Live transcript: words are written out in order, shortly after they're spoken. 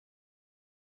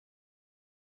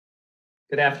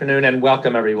Good afternoon and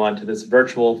welcome everyone to this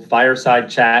virtual fireside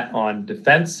chat on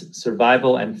defense,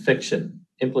 survival, and fiction,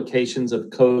 implications of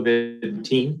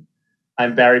COVID-19.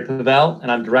 I'm Barry Pavel,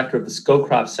 and I'm director of the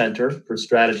Scowcroft Center for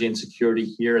Strategy and Security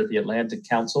here at the Atlantic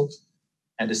Council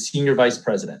and a senior vice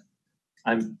president.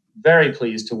 I'm very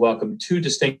pleased to welcome two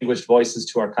distinguished voices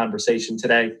to our conversation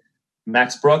today,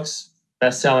 Max Brooks,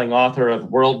 best-selling author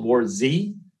of World War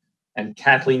Z, and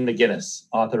Kathleen McGinnis,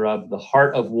 author of The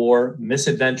Heart of War,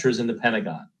 Misadventures in the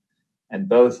Pentagon. And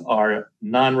both are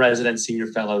non-resident senior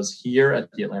fellows here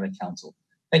at the Atlantic Council.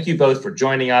 Thank you both for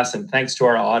joining us, and thanks to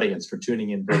our audience for tuning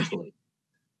in virtually.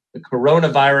 The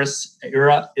coronavirus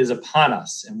era is upon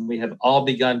us, and we have all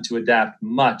begun to adapt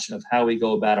much of how we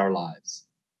go about our lives,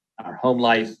 our home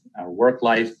life, our work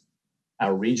life,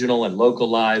 our regional and local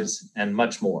lives, and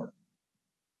much more.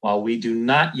 While we do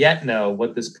not yet know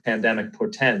what this pandemic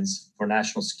portends for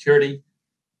national security,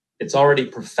 its already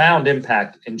profound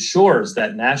impact ensures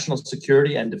that national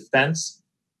security and defense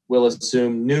will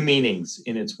assume new meanings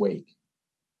in its wake.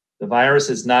 The virus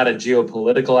is not a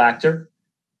geopolitical actor.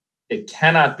 It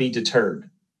cannot be deterred,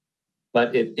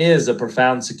 but it is a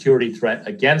profound security threat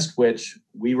against which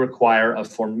we require a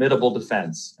formidable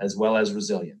defense as well as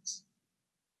resilience.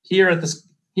 Here at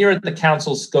the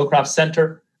Council's Scowcroft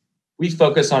Center, we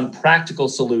focus on practical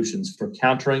solutions for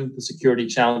countering the security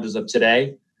challenges of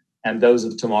today and those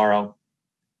of tomorrow.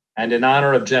 And in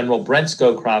honor of General Brent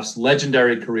Scowcroft's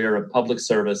legendary career of public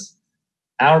service,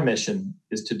 our mission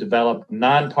is to develop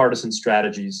nonpartisan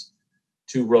strategies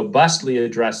to robustly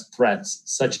address threats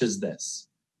such as this,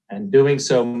 and doing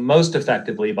so most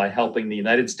effectively by helping the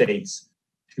United States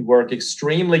to work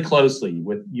extremely closely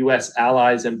with U.S.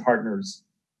 allies and partners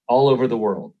all over the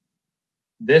world.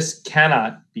 This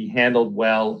cannot be handled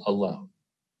well alone.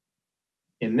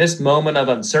 In this moment of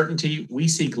uncertainty, we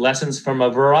seek lessons from a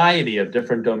variety of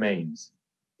different domains,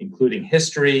 including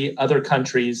history, other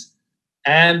countries,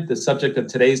 and the subject of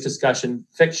today's discussion,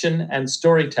 fiction and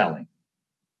storytelling.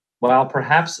 While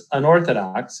perhaps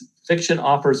unorthodox, fiction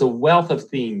offers a wealth of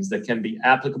themes that can be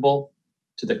applicable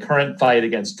to the current fight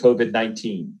against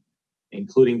COVID-19,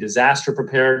 including disaster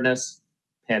preparedness,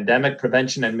 pandemic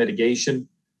prevention and mitigation,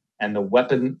 and the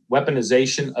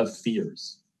weaponization of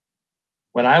fears.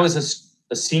 When I was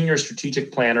a senior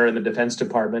strategic planner in the Defense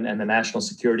Department and the National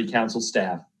Security Council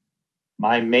staff,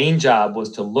 my main job was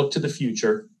to look to the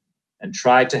future and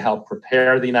try to help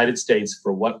prepare the United States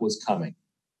for what was coming.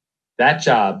 That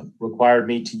job required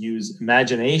me to use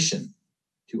imagination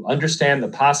to understand the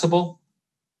possible,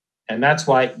 and that's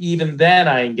why even then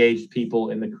I engaged people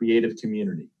in the creative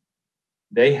community.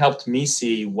 They helped me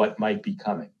see what might be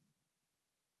coming.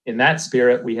 In that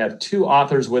spirit, we have two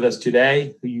authors with us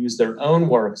today who use their own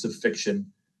works of fiction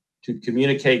to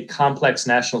communicate complex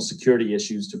national security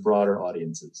issues to broader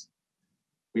audiences.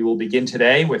 We will begin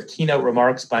today with keynote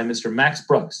remarks by Mr. Max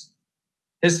Brooks.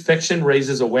 His fiction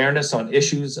raises awareness on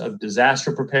issues of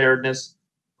disaster preparedness,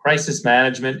 crisis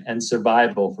management, and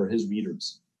survival for his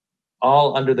readers,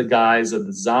 all under the guise of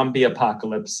the zombie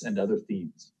apocalypse and other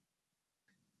themes.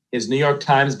 His New York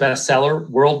Times bestseller,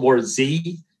 World War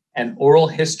Z, An Oral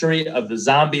History of the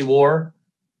Zombie War,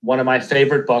 one of my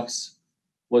favorite books,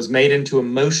 was made into a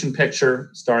motion picture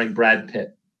starring Brad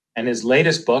Pitt. And his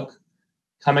latest book,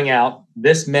 coming out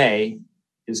this May,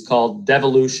 is called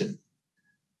Devolution.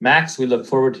 Max, we look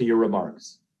forward to your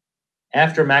remarks.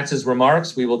 After Max's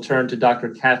remarks, we will turn to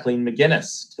Dr. Kathleen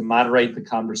McGinnis to moderate the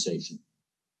conversation.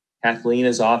 Kathleen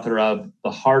is author of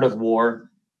The Heart of War,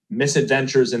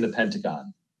 Misadventures in the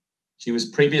Pentagon. She was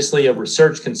previously a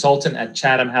research consultant at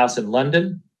Chatham House in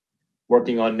London,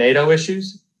 working on NATO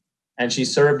issues, and she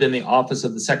served in the Office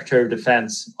of the Secretary of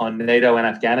Defense on NATO and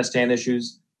Afghanistan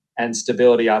issues and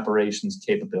stability operations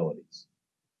capabilities.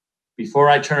 Before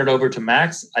I turn it over to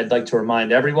Max, I'd like to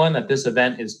remind everyone that this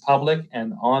event is public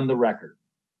and on the record.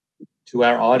 To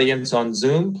our audience on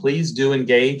Zoom, please do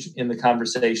engage in the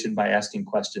conversation by asking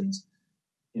questions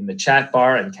in the chat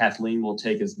bar, and Kathleen will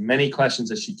take as many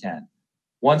questions as she can.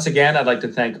 Once again, I'd like to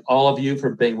thank all of you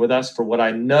for being with us for what I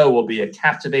know will be a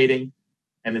captivating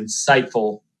and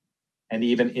insightful and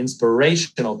even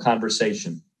inspirational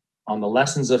conversation on the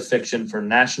lessons of fiction for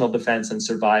national defense and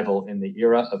survival in the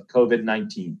era of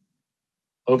COVID-19.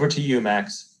 Over to you,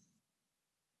 Max.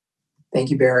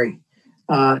 Thank you, Barry.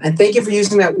 And thank you for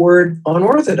using that word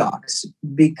unorthodox,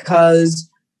 because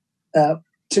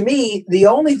to me, the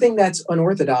only thing that's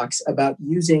unorthodox about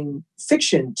using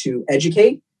fiction to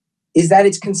educate is that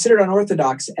it's considered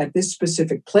unorthodox at this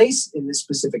specific place in this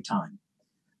specific time.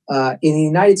 In the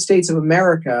United States of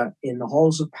America, in the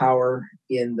halls of power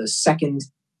in the second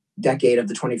decade of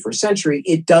the 21st century,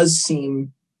 it does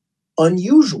seem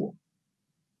unusual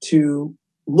to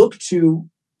look to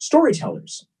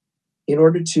storytellers in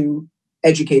order to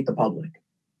educate the public.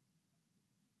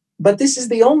 But this is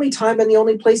the only time and the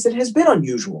only place that has been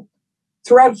unusual.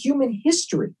 Throughout human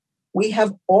history, we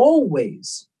have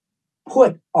always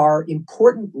put our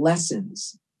important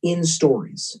lessons in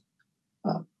stories.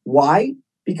 Why?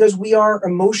 Because we are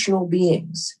emotional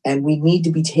beings and we need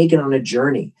to be taken on a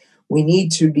journey. We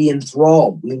need to be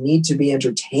enthralled. We need to be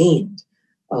entertained.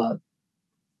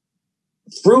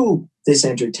 Through this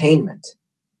entertainment,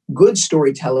 good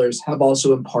storytellers have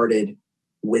also imparted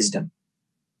wisdom.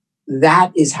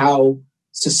 That is how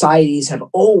societies have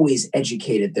always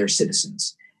educated their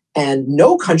citizens. And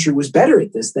no country was better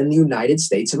at this than the United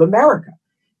States of America.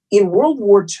 In World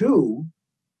War II,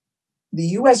 the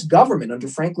US government under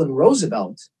Franklin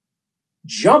Roosevelt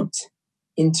jumped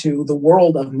into the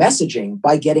world of messaging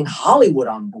by getting Hollywood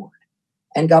on board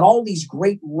and got all these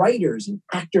great writers and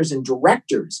actors and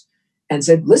directors and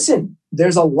said, listen,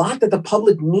 there's a lot that the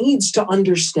public needs to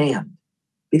understand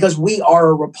because we are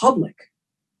a republic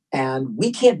and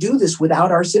we can't do this without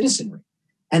our citizenry.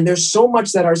 And there's so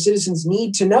much that our citizens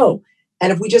need to know.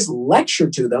 And if we just lecture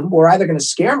to them, we're either going to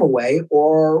scare them away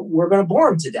or we're going to bore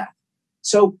them to death.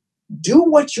 So do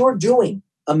what you're doing,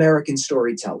 American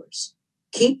storytellers.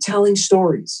 Keep telling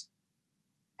stories.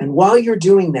 And while you're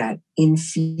doing that,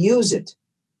 infuse it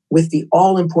with the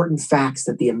all-important facts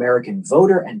that the American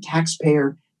voter and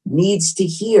taxpayer needs to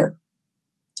hear.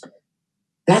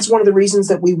 That's one of the reasons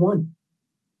that we won.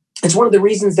 It's one of the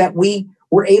reasons that we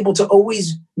were able to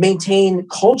always maintain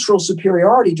cultural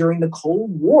superiority during the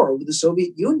Cold War with the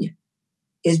Soviet Union,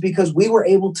 is because we were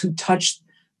able to touch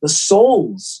the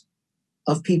souls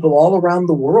of people all around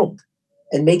the world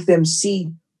and make them see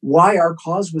why our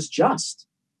cause was just.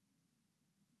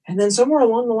 And then somewhere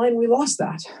along the line, we lost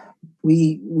that.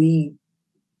 We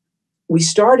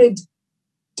started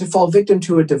to fall victim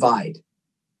to a divide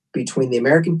between the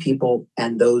American people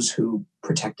and those who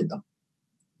protected them.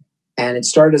 And it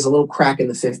started as a little crack in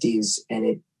the 50s,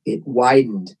 and it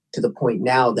widened to the point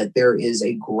now that there is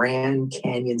a Grand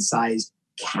Canyon-sized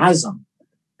chasm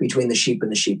between the sheep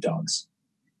and the sheepdogs.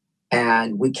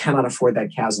 And we cannot afford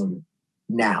that chasm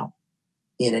now.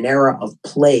 In an era of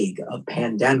plague, of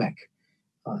pandemic,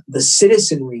 the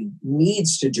citizenry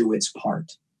needs to do its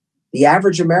part. The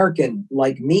average American,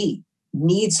 like me,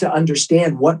 needs to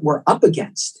understand what we're up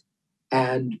against.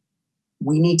 And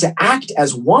we need to act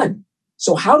as one.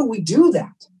 So how do we do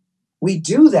that? We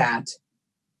do that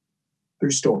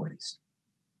through stories.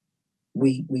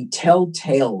 We tell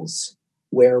tales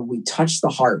where we touch the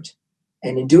heart.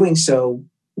 And in doing so,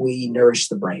 we nourish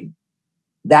the brain.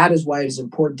 That is why it is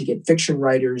important to get fiction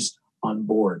writers on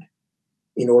board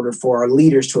in order for our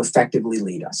leaders to effectively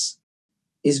lead us.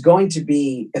 Is going to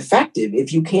be effective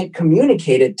if you can't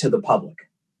communicate it to the public.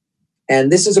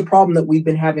 And this is a problem that we've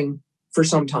been having for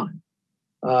some time.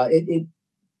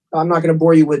 I'm not going to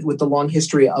bore you with the long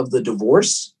history of the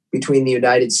divorce between the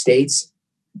United States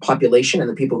population and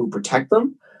the people who protect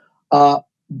them.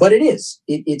 But it is.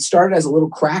 It started as a little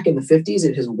crack in the 50s.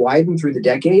 It has widened through the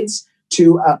decades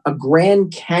to a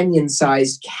Grand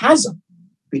Canyon-sized chasm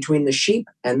between the sheep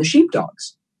and the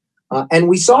sheepdogs. And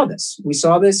we saw this. We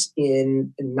saw this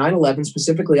in 9/11,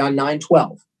 specifically on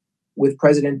 9/12, with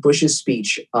President Bush's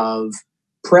speech of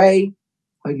pray,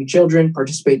 hug your children,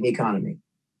 participate in the economy.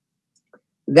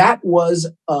 That was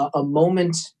a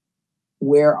moment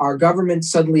where our government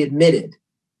suddenly admitted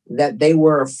that they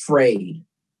were afraid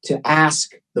to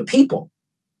ask the people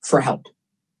for help,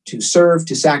 to serve,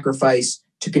 to sacrifice,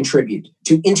 to contribute,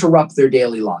 to interrupt their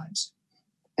daily lives.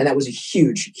 And that was a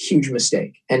huge, huge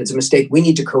mistake. And it's a mistake we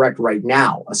need to correct right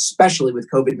now, especially with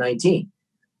COVID-19,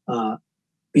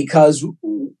 because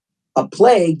a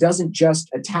plague doesn't just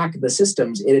attack the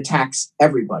systems, it attacks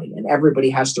everybody, and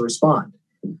everybody has to respond.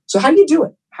 So how do you do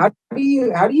it? How do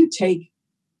you take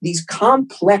these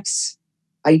complex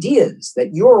ideas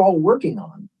that you're all working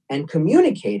on and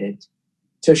communicate it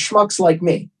to schmucks like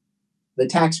me, the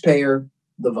taxpayer,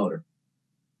 the voter?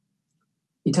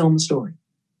 You tell them a story.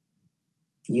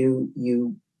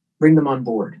 You bring them on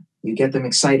board. You get them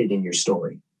excited in your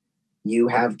story. You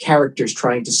have characters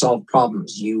trying to solve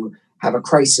problems. You have a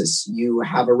crisis. You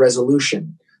have a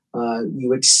resolution.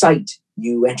 You excite.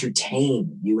 You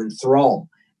entertain. You enthrall.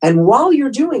 And while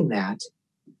you're doing that,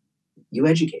 you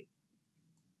educate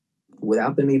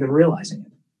without them even realizing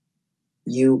it.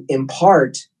 You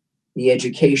impart the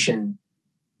education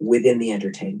within the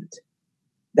entertainment.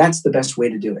 That's the best way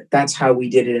to do it. That's how we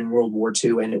did it in World War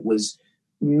II, and it was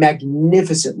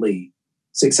magnificently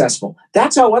successful.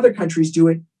 That's how other countries do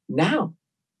it now.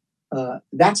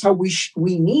 That's how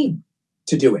we need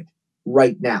to do it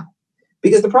right now.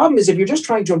 Because the problem is, if you're just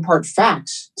trying to impart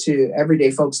facts to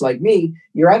everyday folks like me,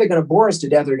 you're either going to bore us to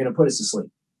death or you're going to put us to sleep.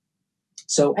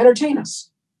 So entertain us.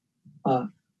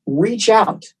 Reach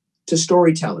out to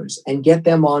storytellers and get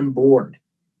them on board.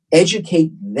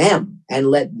 Educate them and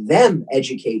let them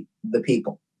educate the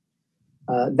people.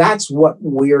 That's what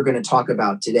we're going to talk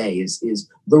about today is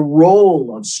the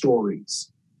role of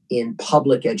stories in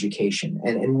public education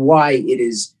and why it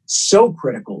is so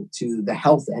critical to the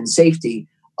health and safety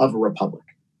of a republic.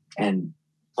 And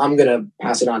I'm going to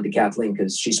pass it on to Kathleen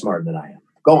because she's smarter than I am.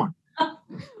 Go on.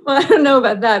 Well, I don't know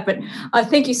about that, but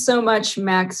thank you so much,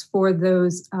 Max, for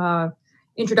those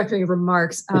introductory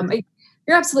remarks.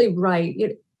 You're absolutely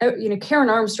right. Karen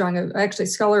Armstrong, actually a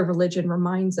scholar of religion,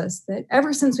 reminds us that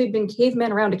ever since we've been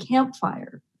cavemen around a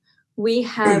campfire, we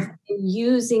have been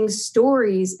using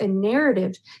stories and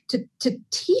narrative to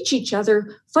teach each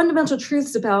other fundamental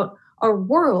truths about our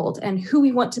world and who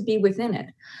we want to be within it.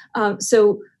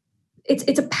 So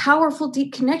it's a powerful,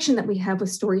 deep connection that we have with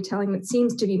storytelling that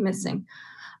seems to be missing.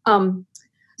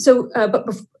 But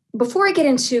before I get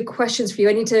into questions for you,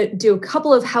 I need to do a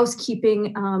couple of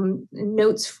housekeeping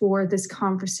notes for this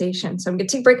conversation. So I'm going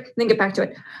to take a break and then get back to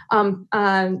it.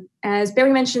 As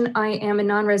Barry mentioned, I am a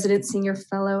non-resident senior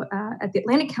fellow at the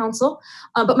Atlantic Council,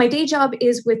 but my day job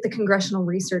is with the Congressional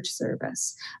Research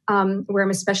Service, where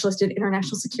I'm a specialist in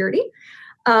international security.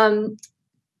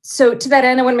 So to that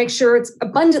end, I want to make sure it's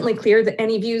abundantly clear that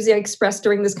any views I express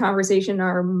during this conversation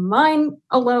are mine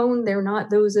alone. They're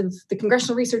not those of the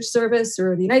Congressional Research Service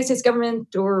or the United States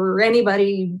government or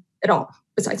anybody at all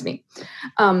besides me.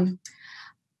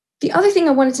 The other thing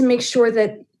I wanted to make sure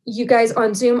that you guys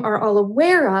on Zoom are all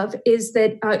aware of is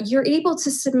that you're able to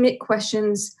submit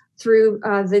questions through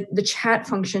the chat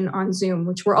function on Zoom,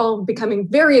 which we're all becoming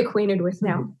very acquainted with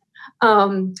now.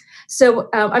 I'm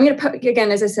going to,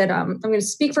 again, as I said, I'm going to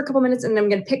speak for a couple minutes and then I'm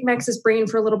going to pick Max's brain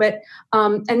for a little bit.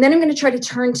 And then I'm going to try to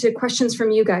turn to questions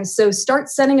from you guys. So start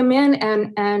sending them in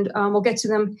and we'll get to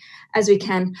them as we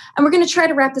can. And we're going to try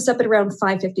to wrap this up at around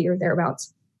 5:50 or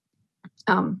thereabouts.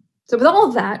 So with all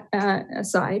of that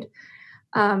aside,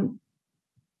 I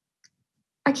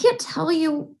can't tell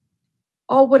you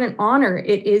all what an honor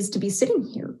it is to be sitting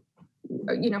here,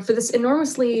 for this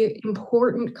enormously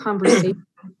important conversation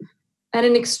at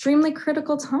an extremely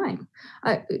critical time.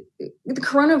 The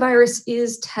coronavirus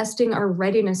is testing our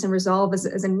readiness and resolve as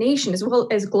a nation, as well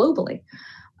as globally.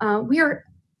 We are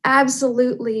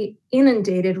absolutely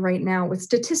inundated right now with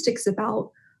statistics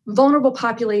about vulnerable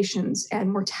populations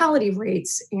and mortality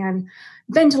rates and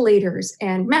ventilators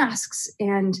and masks,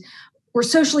 and we're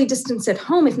socially distanced at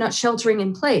home, if not sheltering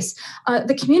in place.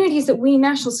 The communities that we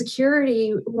national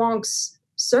security wonks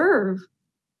serve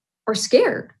are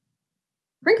scared.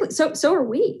 Frankly, so are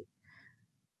we.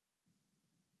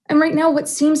 And right now, what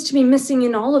seems to be missing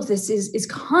in all of this is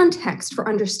context for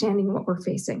understanding what we're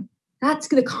facing.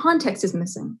 The context is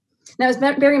missing. Now, as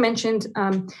Barry mentioned,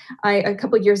 a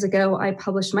couple of years ago, I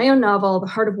published my own novel, The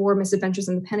Heart of War: Misadventures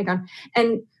in the Pentagon.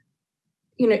 And,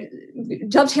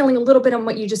 dovetailing a little bit on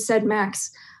what you just said, Max,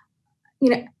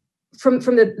 from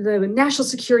the national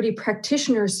security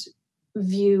practitioner's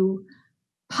view,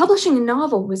 publishing a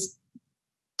novel was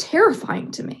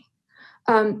terrifying to me.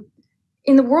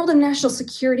 In the world of national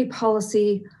security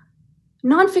policy,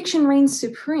 nonfiction reigns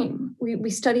supreme. We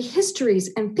study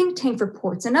histories and think tank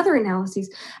reports and other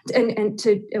analyses, and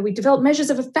we develop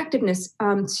measures of effectiveness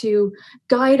to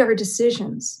guide our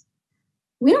decisions.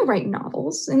 We don't write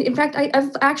novels. And in fact,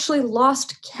 I've actually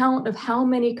lost count of how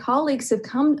many colleagues have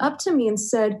come up to me and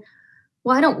said,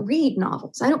 well, I don't read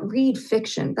novels. I don't read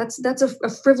fiction. That's a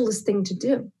frivolous thing to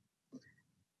do.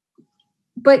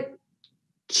 But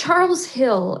Charles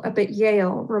Hill up at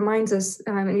Yale reminds us,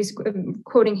 and he's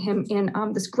quoting him in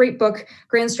this great book,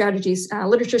 Grand Strategies,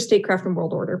 Literature, Statecraft, and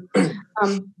World Order.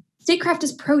 Statecraft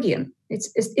is protean.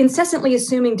 It's incessantly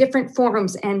assuming different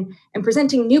forms and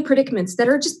presenting new predicaments that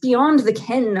are just beyond the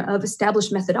ken of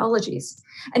established methodologies.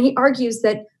 And he argues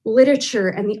that literature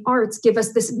and the arts give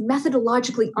us this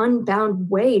methodologically unbound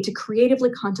way to creatively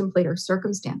contemplate our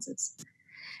circumstances.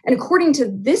 And according to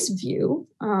this view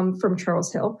from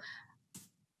Charles Hill,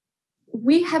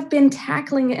 we have been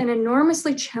tackling an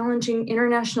enormously challenging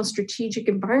international strategic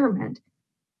environment,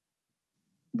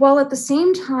 while at the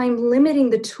same time limiting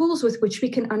the tools with which we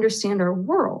can understand our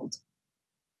world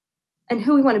and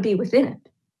who we want to be within it.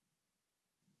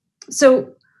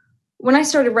 So when I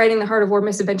started writing The Heart of War: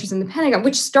 Misadventures in the Pentagon,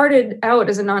 which started out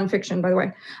as a nonfiction, by the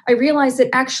way, I realized that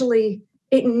actually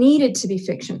it needed to be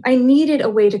fiction. I needed a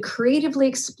way to creatively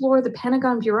explore the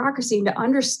Pentagon bureaucracy and to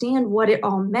understand what it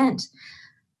all meant.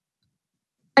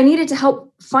 I needed to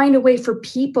help find a way for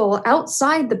people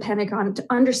outside the Pentagon to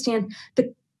understand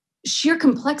the sheer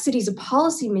complexities of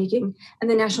policymaking and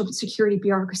the national security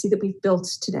bureaucracy that we've built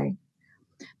today.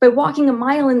 By walking a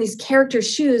mile in these characters'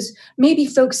 shoes, maybe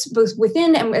folks both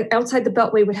within and outside the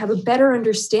Beltway would have a better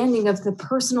understanding of the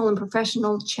personal and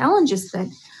professional challenges that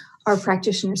our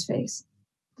practitioners face.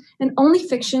 And only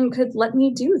fiction could let me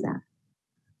do that.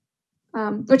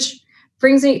 Which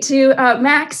brings me to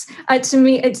Max. To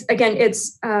me, it's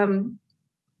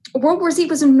World War Z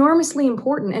was enormously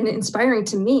important and inspiring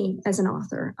to me as an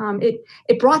author.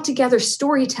 It brought together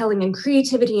storytelling and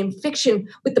creativity and fiction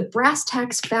with the brass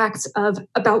tacks facts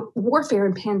about warfare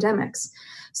and pandemics.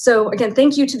 So again,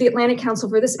 thank you to the Atlantic Council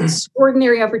for this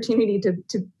extraordinary opportunity to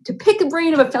pick the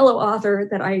brain of a fellow author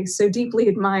that I so deeply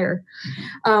admire.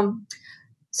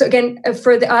 So again,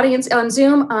 for the audience on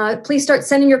Zoom, please start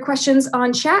sending your questions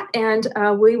on chat, and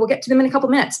we will get to them in a couple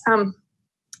minutes.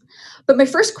 But my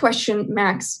first question,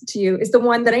 Max, to you is the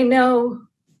one that I know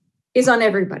is on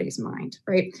everybody's mind,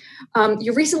 right?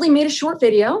 You recently made a short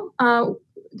video on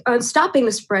stopping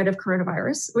the spread of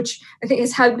coronavirus, which I think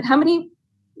has had how many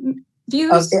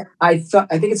views? I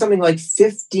think it's something like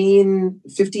 15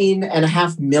 and a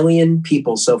half million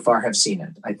people so far have seen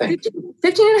it, I think.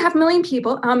 15 and a half million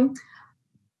people.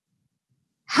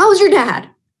 How's your dad?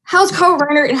 How's Carl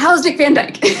Reiner? And how's Dick Van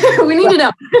Dyke? We need to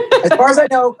know. As far as I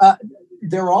know,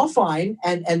 they're all fine.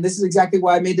 And this is exactly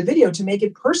why I made the video, to make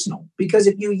it personal. Because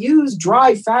if you use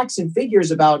dry facts and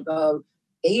figures about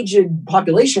aged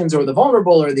populations or the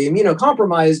vulnerable or the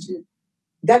immunocompromised,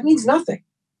 that means nothing.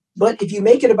 But if you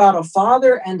make it about a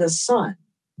father and a son,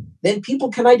 then people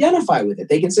can identify with it.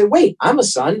 They can say, wait, I'm a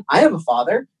son. I have a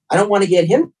father. I don't want to get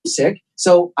him sick,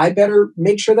 so I better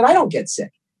make sure that I don't get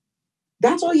sick.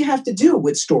 That's all you have to do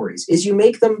with stories, is you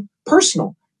make them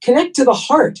personal, connect to the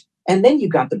heart, and then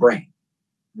you've got the brain.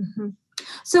 Mm-hmm.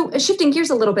 So shifting gears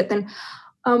a little bit then,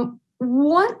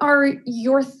 what are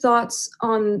your thoughts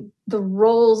on the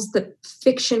roles that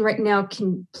fiction right now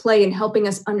can play in helping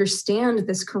us understand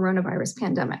this coronavirus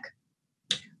pandemic?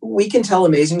 We can tell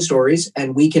amazing stories,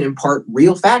 and we can impart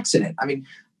real facts in it. I mean,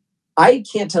 I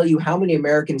can't tell you how many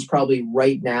Americans probably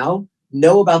right now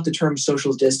know about the term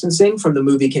social distancing from the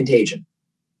movie Contagion,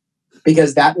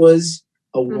 because that was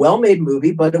a well-made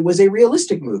movie, but it was a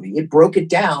realistic movie. It broke it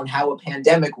down how a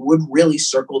pandemic would really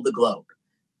circle the globe.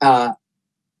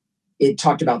 It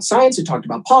talked about science, it talked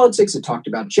about politics, it talked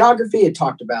about geography, it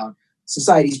talked about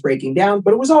societies breaking down,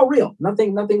 but it was all real.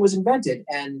 Nothing was invented,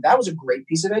 and that was a great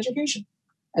piece of education.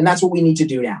 And that's what we need to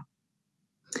do now.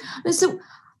 So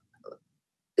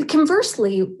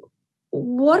conversely,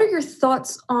 what are your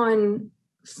thoughts on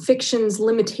fiction's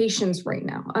limitations right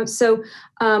now?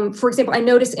 For example, I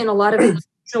notice in a lot of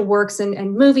fictional works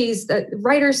and movies that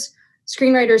writers,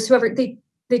 screenwriters, whoever, they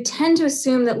tend to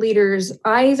assume that leaders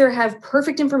either have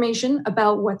perfect information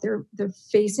about what they're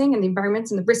facing and the environments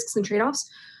and the risks and trade-offs,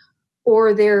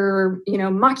 or they're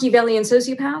Machiavellian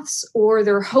sociopaths, or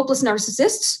they're hopeless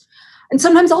narcissists, and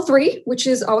sometimes all three, which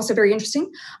is also very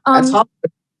interesting. But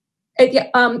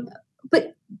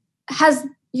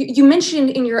you mentioned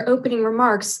in your opening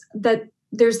remarks that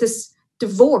there's this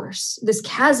divorce, this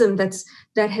chasm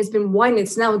that has been widened.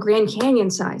 It's now a Grand Canyon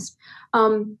size.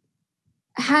 Have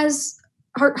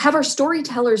our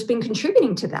storytellers been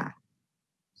contributing to that?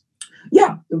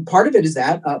 Yeah, part of it is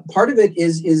that. Part of it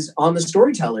is on the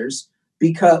storytellers,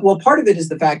 because, well, part of it is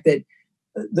the fact that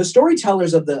the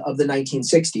storytellers of the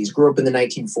 1960s grew up in the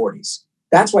 1940s.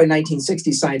 That's why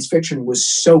 1960s science fiction was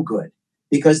so good,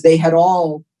 because they had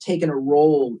all taken a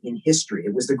role in history.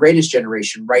 It was the greatest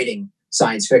generation writing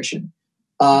science fiction.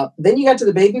 Then you got to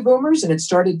the baby boomers, and it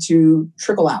started to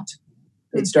trickle out.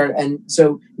 And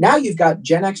so now you've got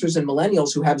Gen Xers and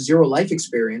millennials who have zero life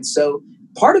experience. So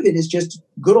part of it is just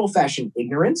good old-fashioned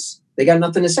ignorance. They got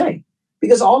nothing to say.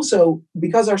 Because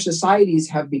our societies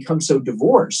have become so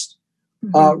divorced,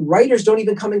 writers don't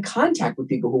even come in contact with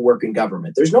people who work in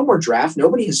government. There's no more draft.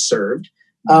 Nobody has served.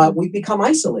 We've become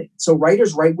isolated. So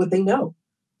writers write what they know.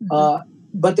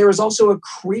 But there is also a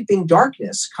creeping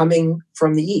darkness coming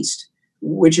from the East,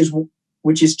 which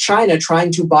is China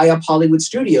trying to buy up Hollywood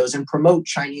studios and promote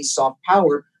Chinese soft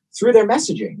power through their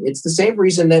messaging. It's the same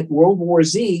reason that World War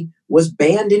Z was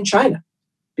banned in China,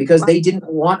 because they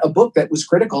didn't want a book that was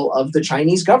critical of the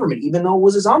Chinese government, even though it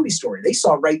was a zombie story. They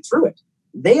saw right through it.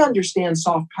 They understand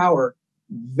soft power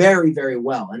very, very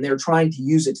well, and they're trying to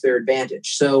use it to their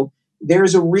advantage. So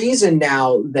there's a reason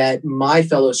now that my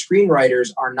fellow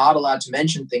screenwriters are not allowed to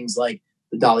mention things like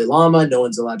the Dalai Lama. No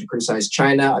one's allowed to criticize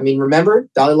China. I mean, remember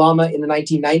Dalai Lama in the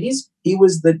 1990s? He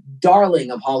was the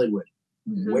darling of Hollywood.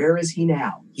 Where is he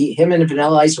now? Him and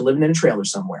Vanilla Ice are living in a trailer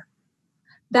somewhere.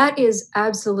 That is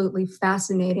absolutely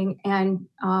fascinating. And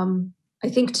I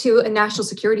think to a national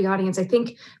security audience, I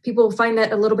think people will find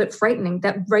that a little bit frightening,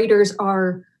 that writers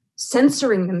are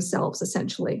censoring themselves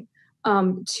essentially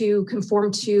to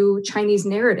conform to Chinese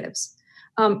narratives.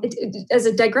 As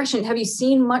a digression, have you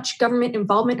seen much government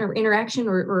involvement or interaction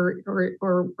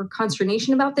or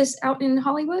consternation about this out in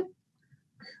Hollywood?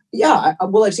 Yeah,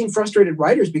 well, I've seen frustrated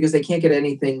writers because they can't get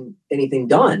anything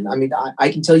done. I mean, I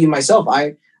can tell you myself,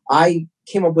 I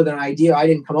came up with an idea. I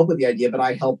didn't come up with the idea, but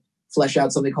I helped flesh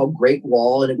out something called Great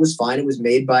Wall, and it was fine. It was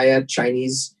made by a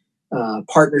Chinese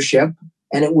partnership,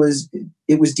 and it was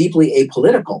deeply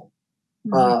apolitical.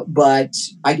 But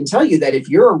I can tell you that if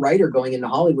you're a writer going into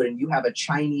Hollywood and you have a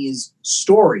Chinese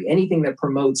story, anything that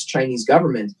promotes Chinese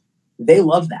government, they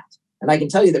love that. And I can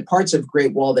tell you that parts of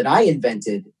Great Wall that I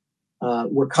invented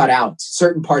were cut out.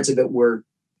 Certain parts of it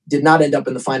did not end up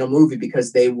in the final movie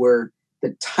because they were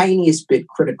the tiniest bit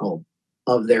critical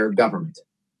of their government.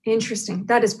 Interesting.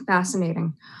 That is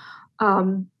fascinating.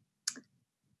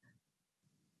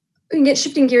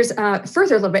 Shifting gears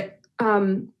further a little bit.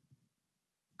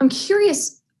 I'm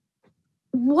curious,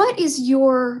 what is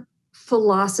your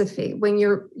philosophy when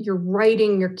you're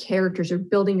writing your characters, you're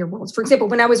building your worlds? For example,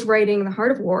 when I was writing The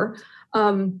Heart of War,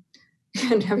 and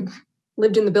having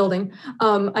lived in the building,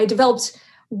 I developed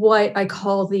what I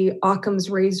call the Occam's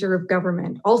razor of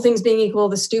government. All things being equal,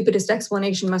 the stupidest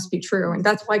explanation must be true. And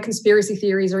that's why conspiracy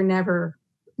theories are never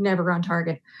on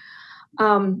target.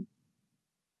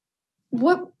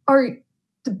 What are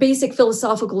the basic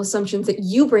philosophical assumptions that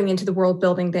you bring into the world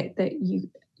building that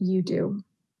you do?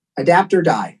 Adapt or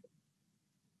die.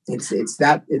 It's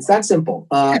that simple.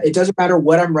 It doesn't matter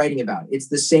what I'm writing about. It's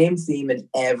the same theme in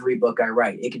every book I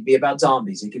write. It could be about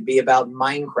zombies. It could be about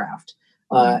Minecraft.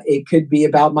 It could be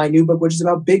about my new book, which is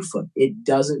about Bigfoot. It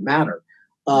doesn't matter.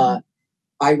 I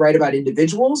write about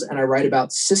individuals and I write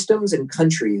about systems and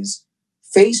countries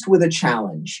faced with a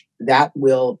challenge that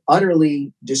will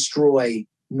utterly destroy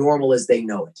normal as they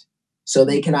know it. So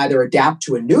they can either adapt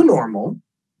to a new normal,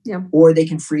 or they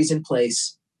can freeze in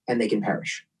place and they can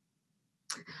perish.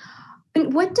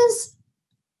 And what does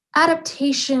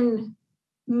adaptation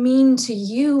mean to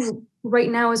you right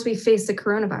now as we face the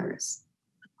coronavirus?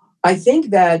 I think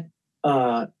that,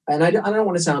 and I don't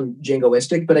want to sound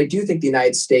jingoistic, but I do think the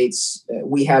United States,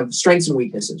 we have strengths and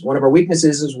weaknesses. One of our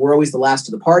weaknesses is we're always the last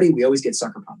to the party. We always get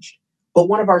sucker punched. But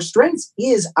one of our strengths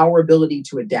is our ability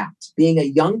to adapt. Being a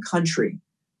young country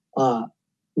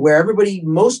where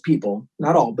most people,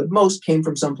 not all, but most came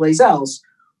from someplace else,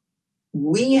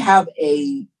 we have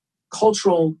a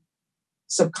cultural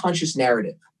subconscious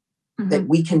narrative that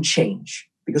we can change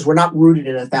because we're not rooted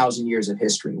in 1,000 years of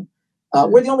history.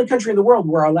 We're the only country in the world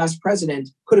where our last president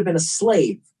could have been a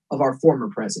slave of our former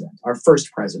president, our first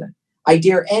president. I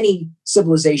dare any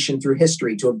civilization through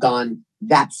history to have gone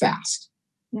that fast.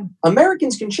 Yeah.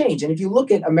 Americans can change. And if you look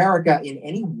at America in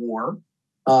any war,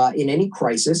 in any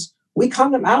crisis, we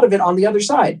come out of it on the other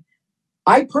side.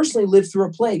 I personally lived through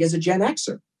a plague as a Gen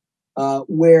Xer,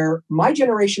 where my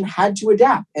generation had to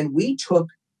adapt. And we took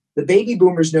the baby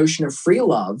boomers' notion of free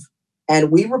love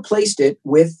and we replaced it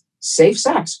with safe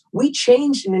sex. We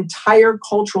changed an entire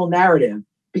cultural narrative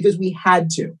because we had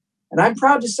to. And I'm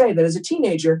proud to say that as a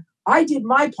teenager, I did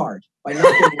my part by not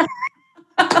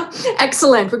getting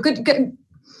Excellent. We're good.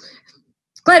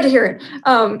 Glad to hear it.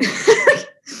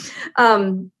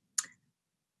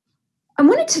 I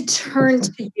wanted to turn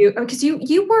to you because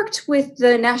you worked with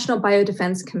the National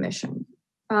Biodefense Commission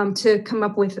to come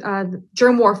up with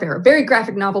Germ Warfare, a very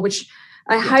graphic novel, which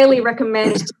I highly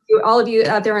recommend to all of you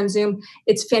out there on Zoom.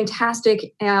 It's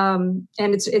fantastic, and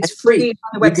it's free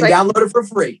on the website. You can download it for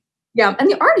free. Yeah, and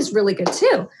the art is really good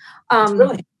too. It's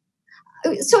brilliant.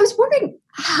 So I was wondering,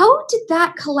 how did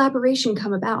that collaboration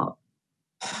come about?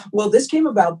 Well, this came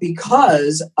about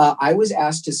because I was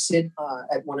asked to sit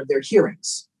at one of their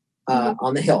hearings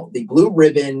on the Hill, the Blue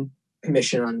Ribbon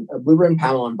Commission Blue Ribbon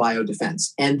panel on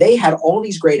biodefense, and they had all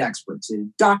these great experts: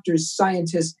 doctors,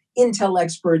 scientists, intel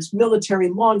experts, military,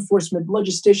 law enforcement,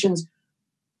 logisticians,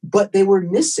 but they were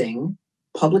missing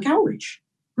public outreach.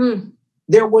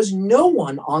 There was no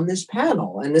one on this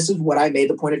panel, and this is what I made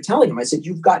the point of telling them. I said,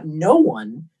 you've got no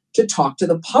one to talk to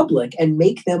the public and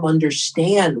make them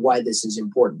understand why this is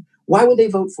important. Why would they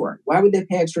vote for it? Why would they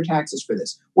pay extra taxes for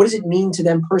this? What does it mean to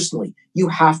them personally? You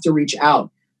have to reach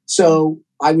out. So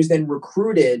I was then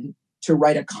recruited to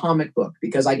write a comic book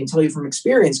because I can tell you from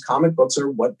experience, comic books are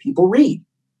what people read.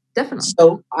 Definitely.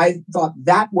 So I thought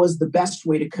that was the best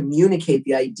way to communicate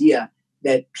the idea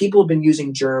that people have been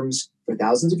using germs for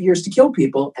thousands of years to kill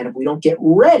people. And if we don't get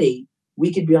ready,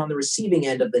 we could be on the receiving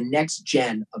end of the next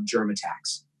gen of germ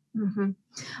attacks. Mm-hmm.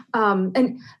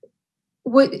 And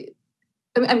what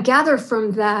I'm gather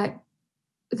from that,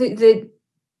 the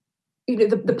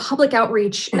public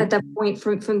outreach at that point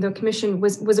from the commission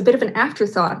was a bit of an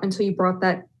afterthought until you brought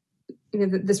that,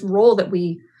 this role that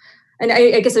and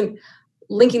I guess I'm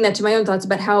linking that to my own thoughts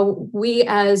about how we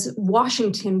as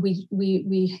Washington,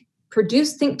 we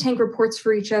produce think tank reports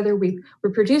for each other. We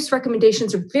produce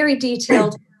recommendations are very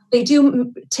detailed. They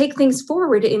do take things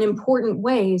forward in important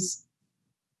ways,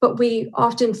 but we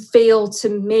often fail to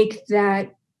make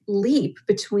that leap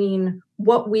between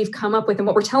what we've come up with and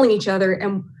what we're telling each other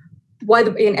and why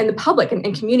the public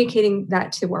and communicating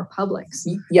that to our publics.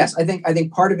 Yes, I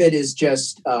think part of it is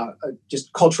just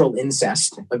cultural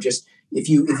incest of just if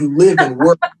you live and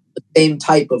work with the same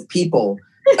type of people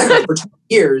for 20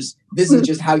 years, this is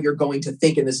just how you're going to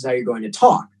think and this is how you're going to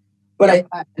talk. But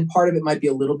and part of it might be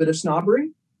a little bit of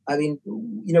snobbery. I mean,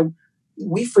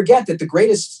 we forget that the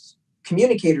greatest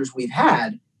communicators we've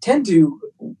had tend to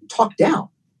talk down.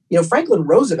 Franklin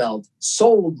Roosevelt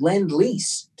sold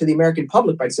Lend-Lease to the American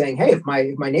public by saying, hey, if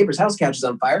my neighbor's house catches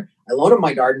on fire, I loan him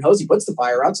my garden hose, he puts the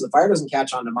fire out so the fire doesn't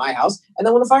catch onto my house, and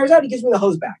then when the fire's out, he gives me the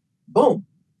hose back. Boom,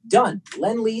 done.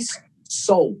 Lend-Lease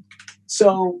sold.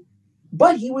 So,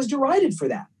 but he was derided for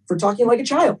that, for talking like a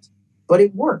child, but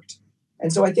it worked.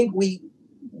 And so I think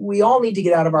we all need to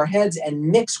get out of our heads and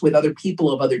mix with other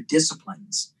people of other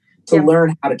disciplines to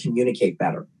learn how to communicate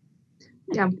better.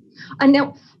 Yeah. And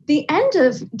now the end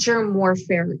of germ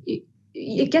warfare,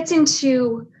 it gets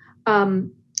into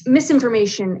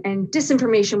misinformation and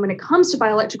disinformation when it comes to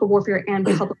biological warfare and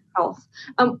public health.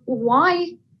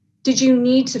 Why did you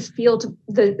need to feel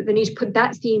the need to put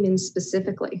that theme in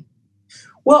specifically?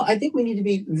 Well, I think we need to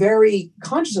be very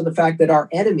conscious of the fact that our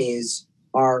enemies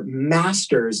are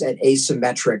masters at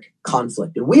asymmetric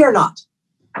conflict, and we are not.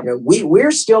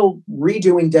 We're still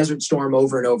redoing Desert Storm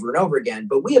over and over and over again,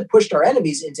 but we have pushed our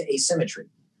enemies into asymmetry.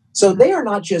 So they are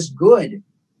not just good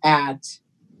at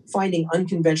finding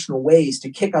unconventional ways to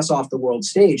kick us off the world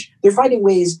stage. They're finding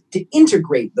ways to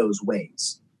integrate those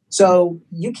ways. So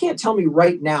you can't tell me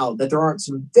right now that there aren't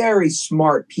some very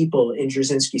smart people in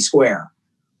Jasinski Square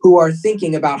who are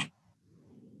thinking about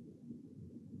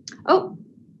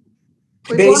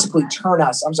basically turn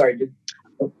us. I'm sorry.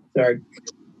 Sorry.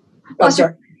 I'm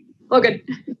sorry. Oh, good.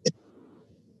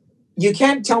 You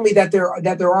can't tell me that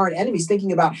there aren't enemies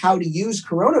thinking about how to use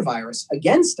coronavirus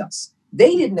against us.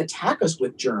 They didn't attack us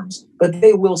with germs, but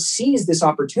they will seize this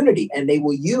opportunity and they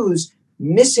will use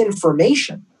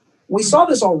misinformation. We saw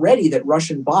this already, that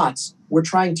Russian bots were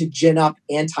trying to gin up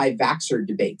anti-vaxxer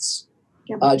debates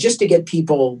just to get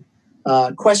people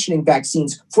questioning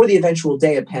vaccines for the eventual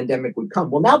day a pandemic would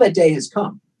come. Well, now that day has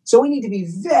come. So we need to be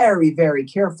very, very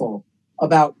careful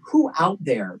about who out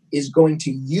there is going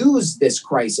to use this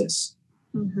crisis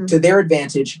to their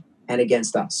advantage and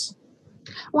against us.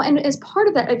 Well, and as part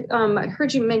of that, I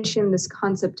heard you mention this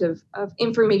concept of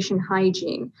information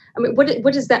hygiene. I mean, what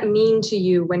does that mean to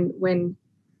you when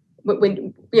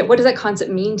what does that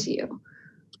concept mean to you?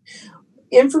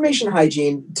 Information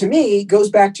hygiene, to me,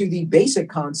 goes back to the basic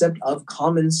concept of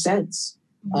common sense.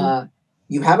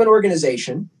 You have an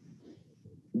organization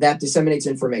that disseminates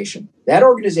information. That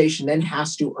organization then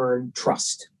has to earn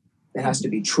trust. It has to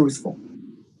be truthful.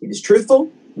 It is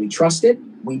truthful, we trust it,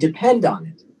 we depend on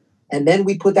it. And then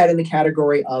we put that in the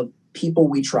category of people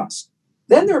we trust.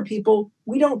 Then there are people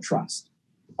we don't trust,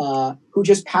 who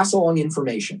just pass along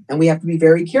information. And we have to be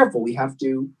very careful. We have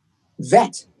to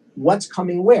vet what's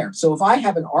coming where. So if I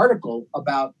have an article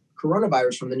about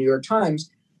coronavirus from the New York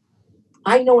Times,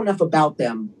 I know enough about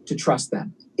them to trust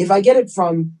them. If I get it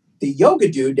from the yoga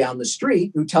dude down the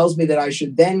street who tells me that I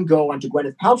should then go onto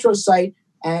Gwyneth Paltrow's site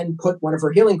and put one of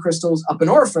her healing crystals up an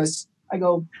orifice, I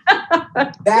go,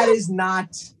 that is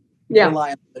not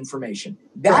reliable information.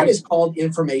 That is called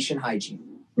information hygiene.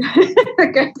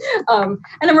 Okay. And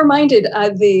I'm reminded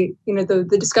of the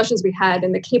discussions we had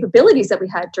and the capabilities that we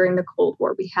had during the Cold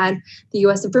War. We had the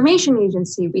U.S. Information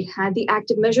Agency, we had the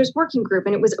Active Measures Working Group,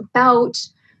 and it was about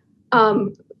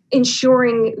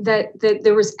ensuring that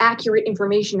there was accurate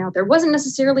information out there. It wasn't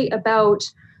necessarily about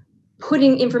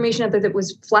putting information out there that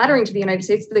was flattering to the United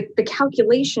States. The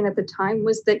calculation at the time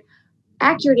was that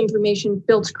accurate information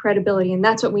builds credibility, and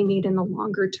that's what we need in the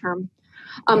longer term.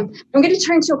 I'm going to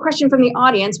turn to a question from the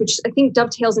audience, which I think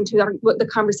dovetails into the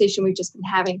conversation we've just been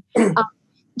having.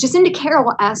 Jacinda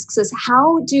Carroll asks us,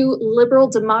 how do liberal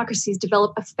democracies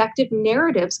develop effective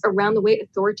narratives around the way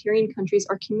authoritarian countries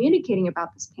are communicating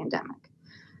about this pandemic?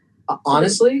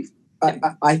 Honestly,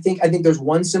 I think there's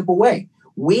one simple way.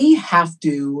 We have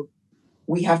to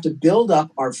build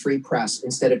up our free press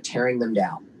instead of tearing them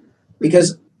down.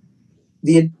 Because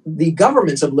the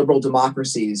governments of liberal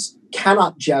democracies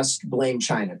cannot just blame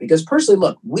China, because personally,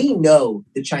 look, we know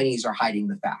the Chinese are hiding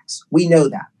the facts. We know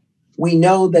that. We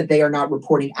know that they are not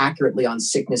reporting accurately on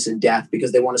sickness and death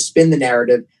because they want to spin the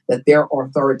narrative that their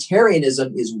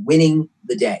authoritarianism is winning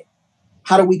the day.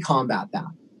 How do we combat that?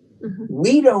 Mm-hmm.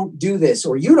 We don't do this,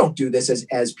 or you don't do this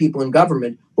as people in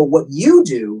government, but what you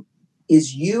do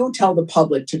is you tell the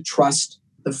public to trust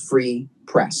the free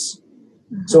press.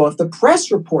 Mm-hmm. So if the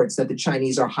press reports that the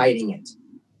Chinese are hiding it,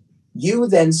 you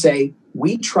then say,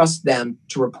 we trust them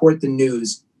to report the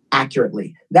news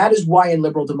accurately. That is why in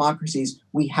liberal democracies,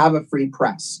 we have a free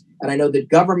press. And I know that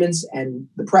governments and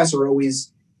the press are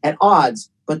always at odds,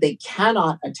 but they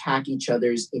cannot attack each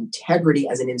other's integrity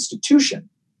as an institution.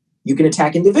 You can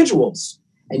attack individuals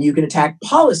and you can attack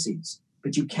policies,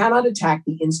 but you cannot attack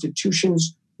the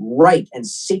institution's right and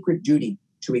sacred duty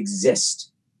to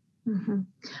exist.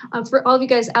 Mm-hmm. For all of you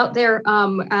guys out there,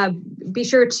 be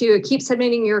sure to keep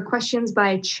submitting your questions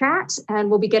by chat, and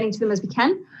we'll be getting to them as we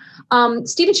can.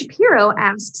 Stephen Shapiro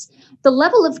asks, the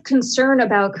level of concern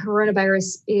about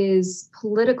coronavirus is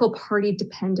political party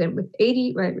dependent, with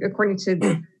 80, according to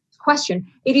the question,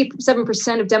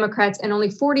 87% of Democrats and only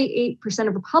 48%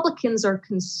 of Republicans are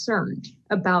concerned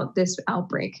about this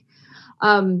outbreak.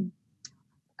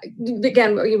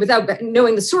 Again, without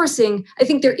knowing the sourcing, I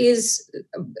think there is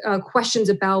questions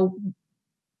about,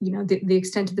 the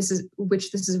extent to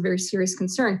which this is a very serious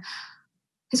concern.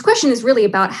 His question is really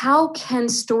about how can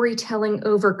storytelling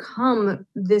overcome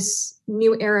this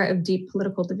new era of deep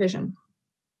political division?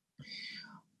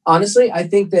 Honestly, I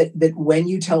think that when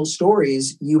you tell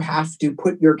stories, you have to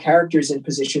put your characters in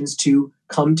positions to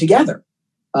come together.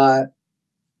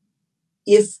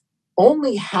 If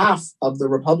only half of the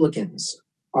Republicans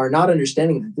are not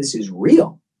understanding that this is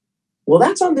real, well,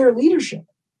 that's on their leadership.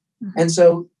 Mm-hmm. And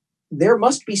so there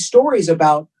must be stories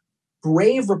about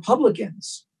brave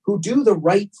Republicans who do the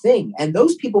right thing. And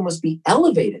those people must be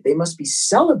elevated. They must be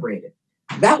celebrated.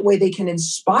 That way they can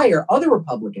inspire other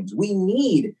Republicans. We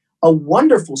need a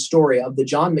wonderful story of the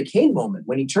John McCain moment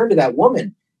when he turned to that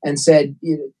woman and said,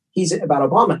 he's about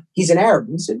Obama, he's an Arab.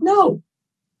 And he said, no,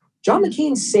 John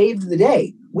McCain saved the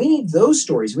day. We need those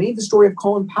stories. We need the story of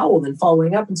Colin Powell then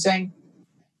following up and saying,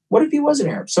 what if he was an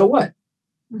Arab? So what?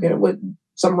 What?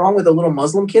 Something wrong with a little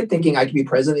Muslim kid thinking I could be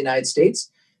president of the United States?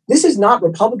 This is not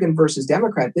Republican versus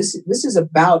Democrat. This is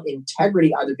about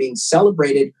integrity either being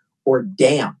celebrated or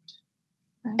damned.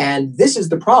 Right. And this is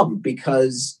the problem,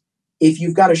 because if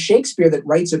you've got a Shakespeare that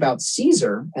writes about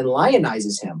Caesar and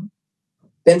lionizes him,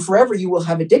 then forever you will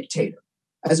have a dictator,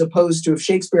 as opposed to if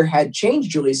Shakespeare had changed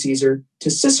Julius Caesar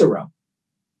to Cicero,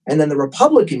 and then the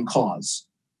Republican cause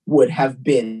would have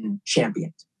been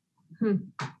championed.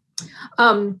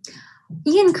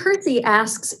 Ian Kersey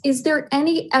asks, is there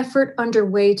any effort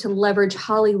underway to leverage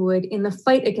Hollywood in the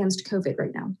fight against COVID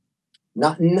right now?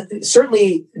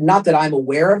 Certainly not that I'm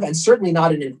aware of, and certainly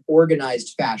not in an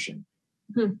organized fashion.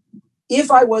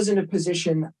 If I was in a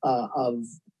position of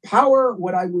power,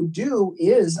 what I would do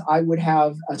is I would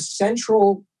have a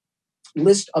central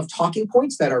list of talking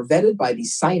points that are vetted by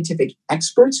these scientific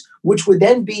experts, which would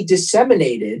then be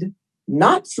disseminated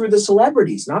not through the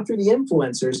celebrities, not through the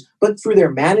influencers, but through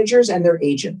their managers and their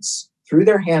agents, through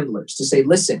their handlers, to say,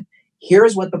 listen,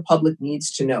 here's what the public needs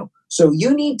to know. So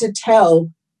you need to tell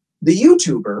the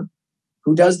YouTuber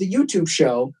who does the YouTube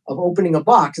show of opening a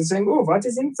box and saying, oh, what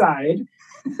is inside?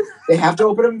 They have to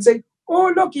open them and say,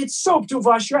 oh, look, it's soap to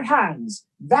wash your hands.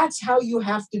 That's how you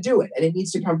have to do it. And it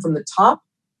needs to come from the top,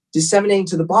 disseminating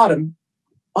to the bottom.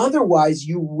 Otherwise,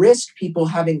 you risk people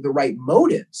having the right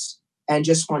motives and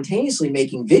just spontaneously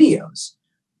making videos.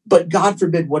 But God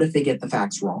forbid, what if they get the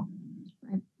facts wrong?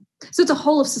 Right. So it's a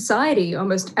whole of society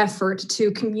almost effort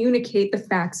to communicate the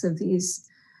facts of these.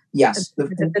 Yes.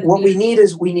 What we need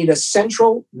is a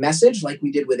central message like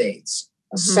we did with AIDS,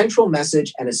 a central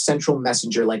message and a central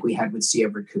messenger like we had with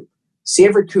Siever Koop.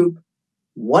 Siever Koop,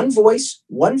 one voice,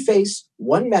 one face,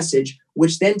 one message,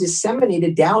 which then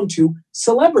disseminated down to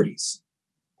celebrities.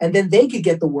 And then they could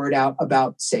get the word out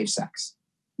about safe sex.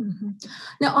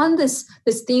 Now, on this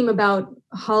theme about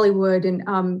Hollywood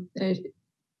and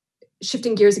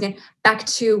shifting gears again back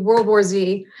to World War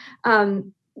Z,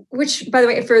 which, by the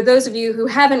way, for those of you who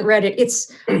haven't read it,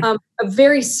 it's a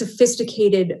very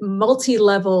sophisticated,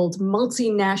 multi-leveled,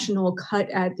 multinational cut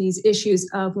at these issues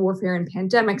of warfare and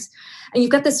pandemics. And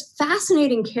you've got this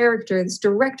fascinating character, this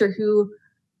director who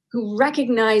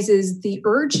recognizes the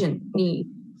urgent need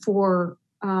for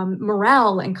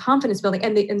morale and confidence building,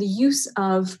 and the use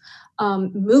of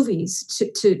movies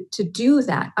to do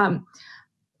that.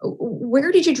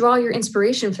 Where did you draw your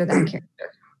inspiration for that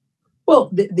character? Well,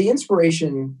 the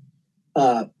inspiration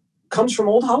comes from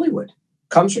old Hollywood,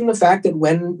 comes from the fact that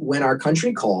when our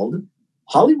country called,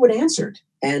 Hollywood answered,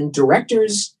 and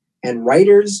directors and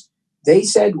writers, they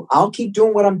said, I'll keep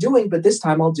doing what I'm doing, but this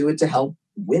time I'll do it to help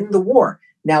win the war.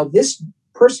 Now, this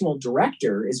personal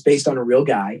director is based on a real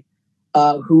guy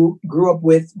who grew up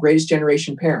with Greatest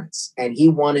Generation parents, and he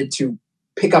wanted to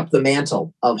pick up the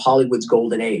mantle of Hollywood's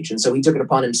golden age. And so he took it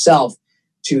upon himself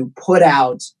to put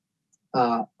out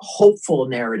hopeful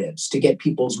narratives to get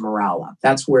people's morale up.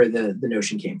 That's where the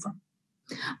notion came from.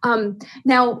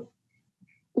 Now,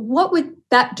 what would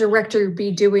that director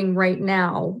be doing right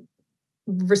now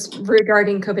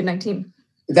regarding COVID-19?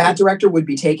 That director would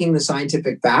be taking the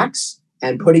scientific facts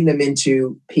and putting them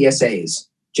into PSAs,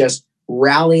 just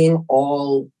rallying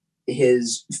all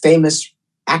his famous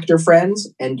actor friends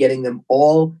and getting them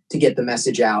all to get the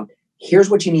message out. Here's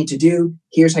what you need to do.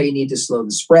 Here's how you need to slow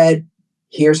the spread.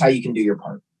 Here's how you can do your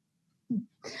part.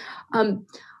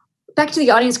 Back to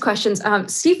the audience questions.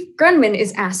 Steve Grunman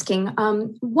is asking,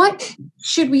 what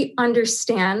should we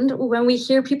understand when we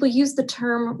hear people use the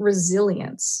term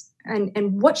resilience?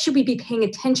 And what should we be paying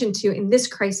attention to in this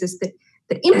crisis that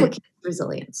implicates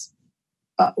resilience?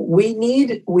 We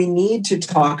need to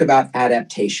talk about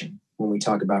adaptation when we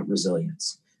talk about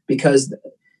resilience, because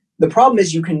the problem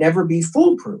is you can never be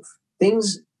foolproof.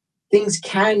 Things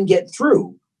can get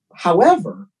through.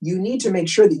 However, you need to make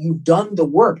sure that you've done the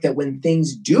work that when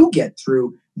things do get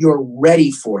through, you're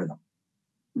ready for them.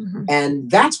 Mm-hmm.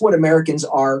 And that's what Americans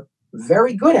are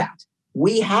very good at.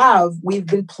 We've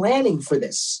been planning for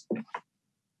this.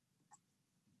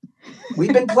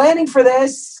 We've been planning for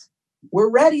this. We're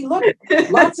ready. Look,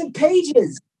 lots of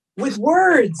pages with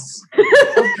words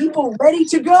of people ready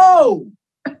to go.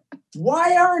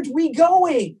 Why aren't we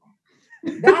going?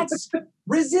 That's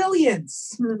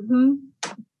resilience. Mm-hmm.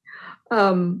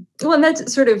 Well, and that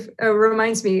sort of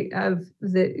reminds me of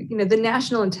the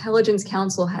National Intelligence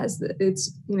Council does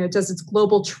its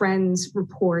global trends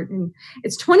report, and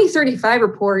its 2035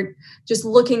 report, just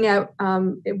looking at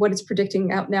what it's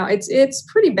predicting out now, it's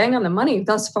pretty bang on the money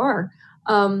thus far.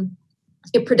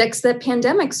 It predicts that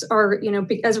pandemics are,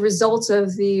 as a result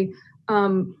of the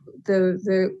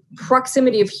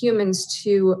proximity of humans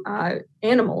to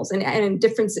animals and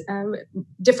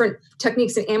different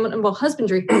techniques in animal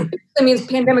husbandry. That means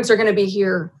pandemics are going to be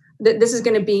here. This is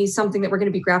going to be something that we're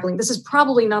going to be grappling. This is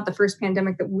probably not the first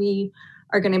pandemic that we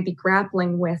are going to be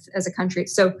grappling with as a country.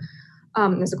 So,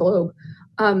 as a globe,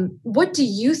 what do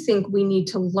you think we need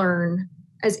to learn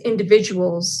as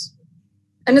individuals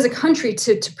and as a country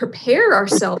to prepare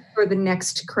ourselves for the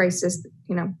next crisis?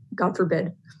 God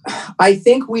forbid. I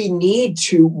think we need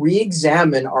to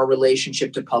re-examine our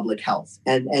relationship to public health,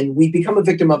 and we've become a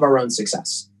victim of our own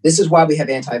success. This is why we have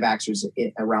anti-vaxxers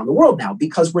around the world now,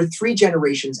 because we're 3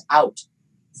 generations out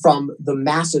from the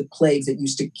massive plagues that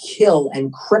used to kill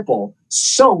and cripple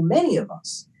so many of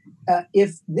us.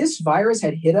 If this virus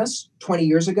had hit us 20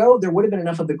 years ago, there would have been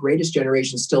enough of the greatest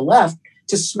generation still left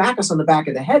to smack us on the back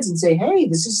of the heads and say, hey,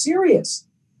 this is serious.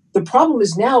 The problem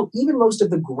is now even most of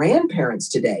the grandparents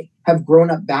today have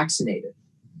grown up vaccinated.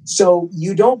 So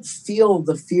you don't feel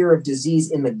the fear of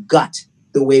disease in the gut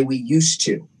the way we used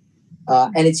to.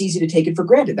 And it's easy to take it for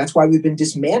granted. That's why we've been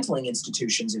dismantling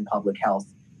institutions in public health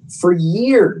for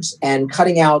years and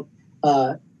cutting out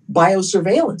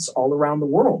biosurveillance all around the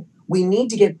world. We need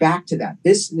to get back to that.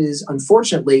 This is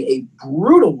unfortunately a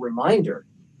brutal reminder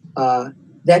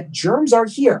that germs are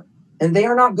here. And they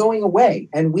are not going away.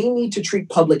 And we need to treat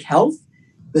public health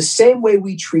the same way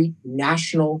we treat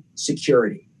national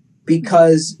security,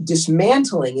 because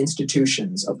dismantling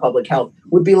institutions of public health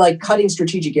would be like cutting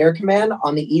Strategic Air Command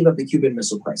on the eve of the Cuban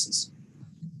Missile Crisis.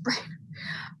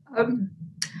 Right.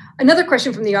 Another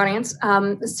question from the audience.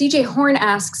 CJ Horn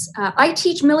asks, I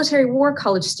teach military war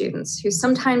college students who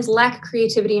sometimes lack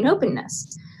creativity and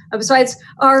openness. Besides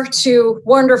our 2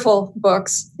 wonderful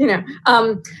books,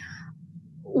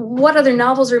 what other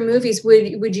novels or movies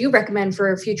would you recommend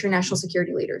for future national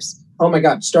security leaders? Oh my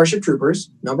God, Starship Troopers,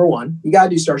 number 1. You got to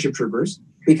do Starship Troopers,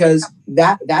 because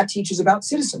that teaches about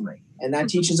citizenry, and that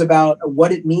teaches about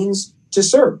what it means to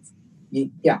serve.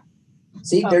 Yeah.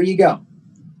 See, there you go.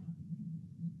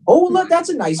 Oh, look, that's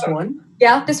a nice one.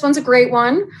 Yeah, this one's a great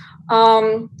one.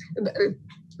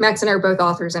 Max and I are both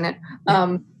authors in it.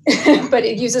 But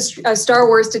it uses Star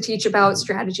Wars to teach about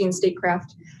strategy and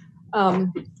statecraft.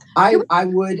 I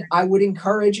would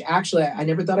encourage, actually, I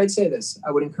never thought I'd say this.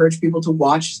 I would encourage people to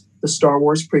watch the Star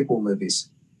Wars prequel movies.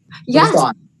 Yes.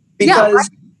 Because,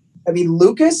 I mean,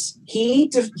 Lucas, he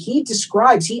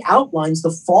outlines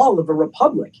the fall of a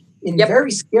republic in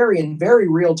very scary and very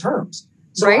real terms.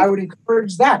 So I would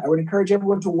encourage that. I would encourage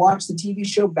everyone to watch the TV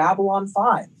show Babylon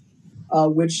 5.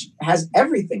 which has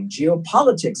everything: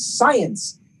 geopolitics,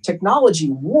 science, technology,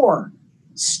 war,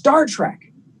 Star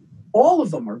Trek. All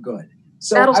of them are good.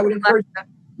 So I would encourage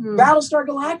Battlestar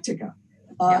Galactica.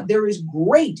 There is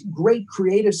great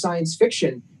creative science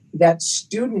fiction that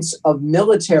students of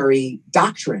military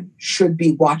doctrine should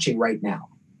be watching right now.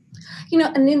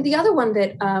 And then the other one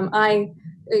that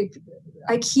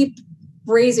I keep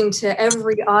raising to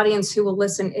every audience who will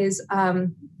listen is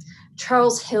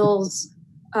Charles Hill's,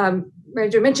 I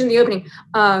mentioned in the opening,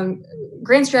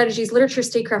 Grand Strategies, Literature,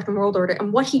 Statecraft, and World Order.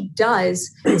 And what he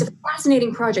does, it's a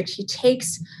fascinating project. He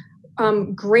takes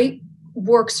great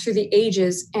works through the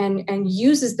ages and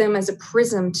uses them as a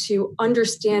prism to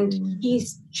understand key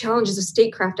challenges of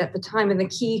statecraft at the time and the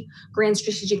key grand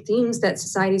strategic themes that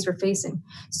societies were facing.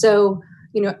 So,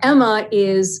 Emma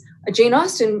is a Jane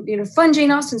Austen, fun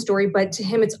Jane Austen story, but to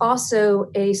him, it's also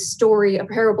a story, a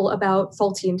parable about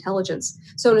faulty intelligence,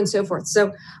 so on and so forth.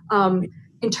 So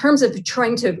in terms of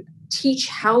trying to teach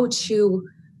how to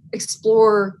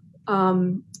explore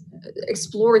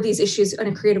these issues in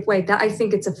a creative way, that I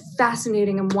think it's a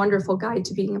fascinating and wonderful guide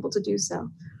to being able to do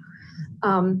so.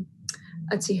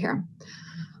 Let's see here.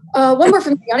 One more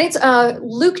from the audience.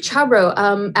 Luke Chabro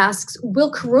asks,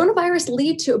 will coronavirus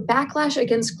lead to a backlash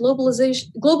against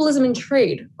globalism in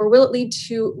trade, or will it lead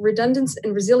to redundancy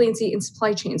and resiliency in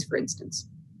supply chains, for instance?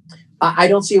 I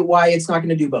don't see why it's not going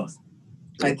to do both.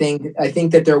 I think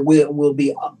that there will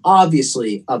be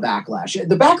obviously a backlash.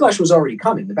 The backlash was already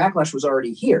coming. The backlash was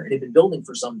already here. It had been building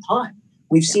for some time.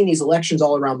 We've seen these elections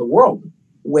all around the world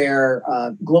where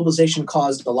globalization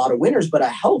caused a lot of winners, but a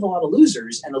hell of a lot of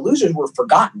losers, and the losers were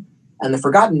forgotten. And the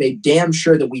forgotten made damn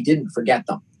sure that we didn't forget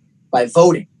them by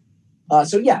voting.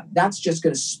 So yeah, that's just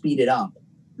going to speed it up.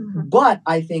 Mm-hmm. But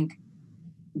I think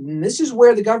this is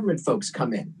where the government folks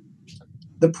come in.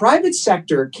 The private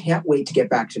sector can't wait to get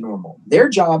back to normal. Their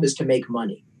job is to make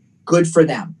money. Good for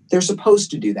them. They're supposed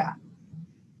to do that.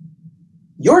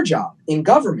 Your job in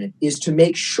government is to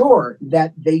make sure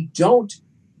that they don't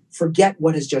forget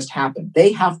what has just happened.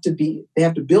 They have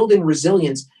to build in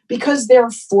resilience because they're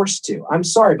forced to. I'm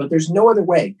sorry, but there's no other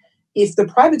way. If the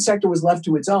private sector was left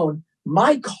to its own,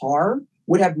 my car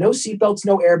would have no seatbelts,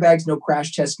 no airbags, no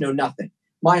crash tests, no nothing.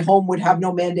 My home would have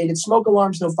no mandated smoke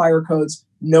alarms, no fire codes,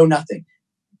 no nothing.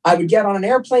 I would get on an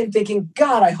airplane thinking,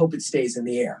 God, I hope it stays in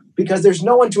the air, because there's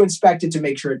no one to inspect it to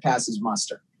make sure it passes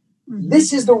muster. Mm-hmm.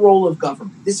 This is the role of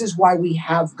government. This is why we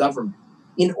have government,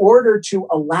 in order to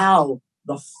allow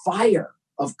the fire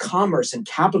of commerce and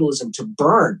capitalism to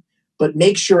burn, but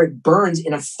make sure it burns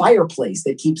in a fireplace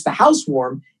that keeps the house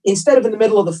warm instead of in the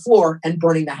middle of the floor and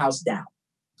burning the house down.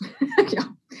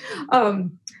 Yeah.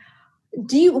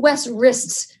 D. West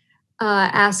Wrists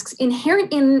asks,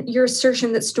 inherent in your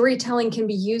assertion that storytelling can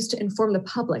be used to inform the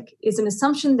public is an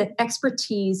assumption that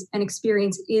expertise and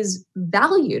experience is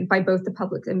valued by both the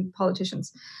public and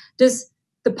politicians. Does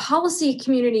the policy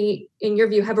community, in your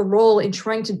view, have a role in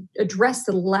trying to address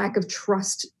the lack of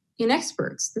trust in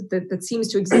experts that seems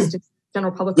to exist in the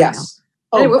general public right now? Yes.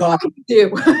 Oh, God. What do you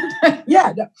do?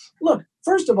 Yeah. No, look,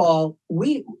 first of all,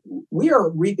 we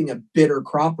are reaping a bitter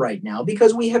crop right now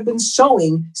because we have been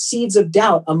sowing seeds of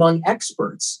doubt among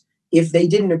experts if they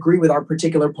didn't agree with our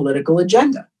particular political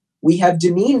agenda. We have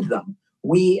demeaned them.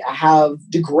 We have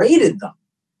degraded them.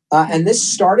 And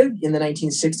this started in the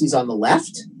 1960s on the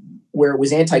left, where it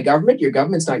was anti-government. Your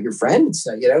government's not your friend. It's,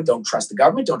 don't trust the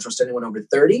government. Don't trust anyone over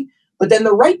 30. But then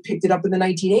the right picked it up in the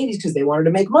 1980s because they wanted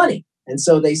to make money. And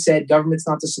so they said, government's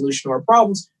not the solution to our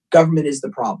problems. Government is the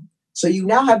problem. So you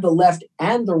now have the left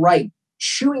and the right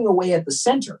chewing away at the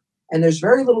center. And there's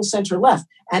very little center left.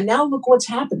 And now look what's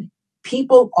happening.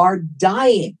 People are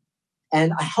dying.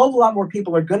 And a hell of a lot more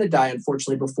people are going to die,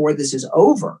 unfortunately, before this is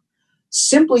over,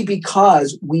 simply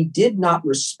because we did not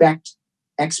respect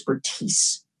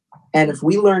expertise. And if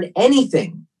we learn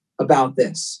anything about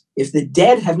this, if the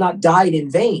dead have not died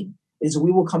in vain, is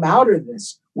we will come out of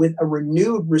this with a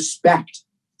renewed respect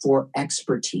for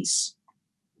expertise.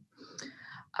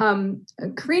 Karine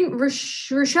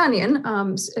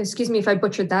Rushanian, excuse me if I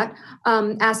butchered that,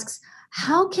 asks,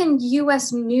 how can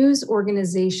U.S. news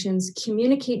organizations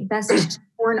communicate message to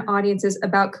foreign audiences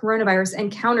about coronavirus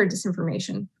and counter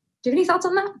disinformation? Do you have any thoughts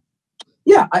on that?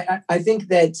 Yeah, I think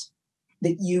that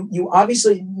you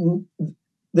obviously,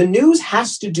 the news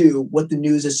has to do what the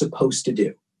news is supposed to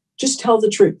do. Just tell the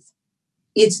truth.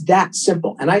 It's that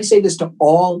simple. And I say this to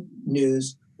all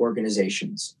news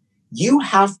organizations. You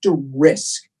have to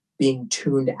risk being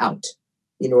tuned out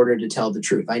in order to tell the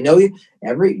truth. I know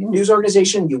every news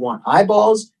organization, you want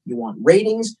eyeballs, you want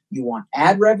ratings, you want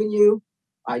ad revenue.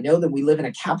 I know that we live in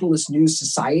a capitalist news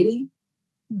society,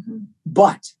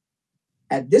 but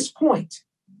at this point,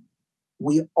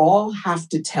 we all have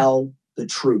to tell the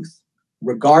truth,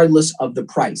 regardless of the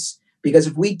price. Because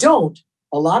if we don't,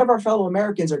 a lot of our fellow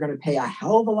Americans are going to pay a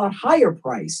hell of a lot higher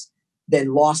price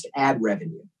than lost ad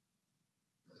revenue.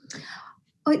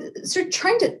 So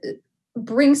trying to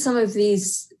bring some of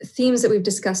these themes that we've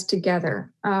discussed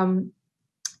together.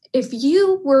 If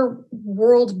you were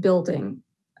world building,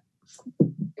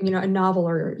 a novel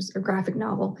or a graphic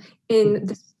novel in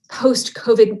the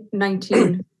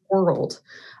post-COVID-19 world,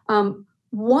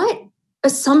 what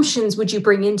assumptions would you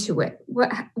bring into it?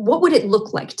 What would it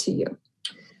look like to you?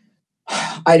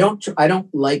 I don't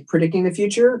like predicting the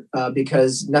future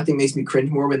because nothing makes me cringe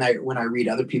more when I read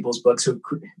other people's books who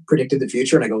predicted the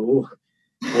future, and I go, "Ooh,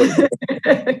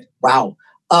 wow."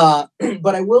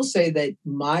 But I will say that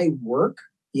my work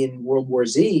in World War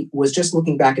Z was just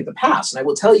looking back at the past, and I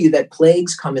will tell you that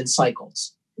plagues come in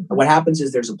cycles. And what happens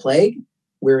is there's a plague,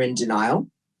 we're in denial,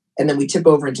 and then we tip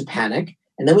over into panic,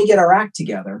 and then we get our act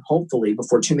together, hopefully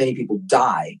before too many people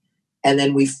die, and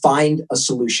then we find a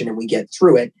solution and we get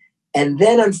through it. And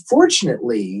then,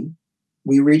 unfortunately,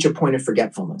 we reach a point of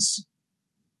forgetfulness.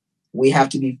 We have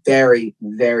to be very,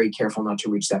 very careful not to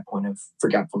reach that point of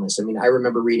forgetfulness. I mean, I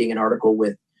remember reading an article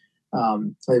with,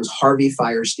 it was Harvey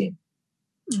Fierstein,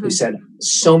 who said,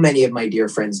 so many of my dear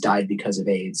friends died because of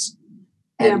AIDS.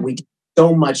 And we did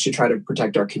so much to try to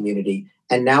protect our community.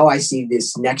 And now I see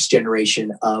this next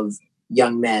generation of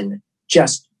young men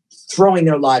just throwing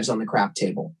their lives on the crap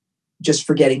table, just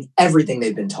forgetting everything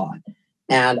they've been taught.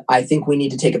 And I think we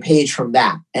need to take a page from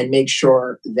that and make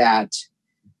sure that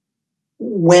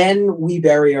when we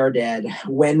bury our dead,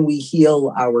 when we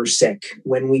heal our sick,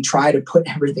 when we try to put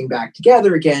everything back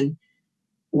together again,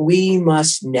 we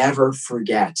must never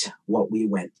forget what we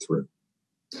went through.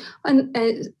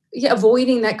 And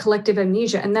avoiding that collective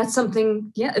amnesia. And that's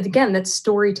something, again, that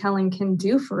storytelling can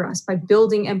do for us by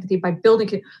building empathy, by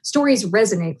building stories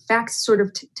resonate, facts sort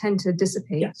of tend to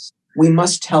dissipate. Yes. We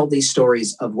must tell these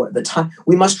stories of what the time,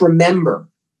 we must remember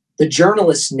the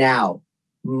journalists now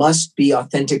must be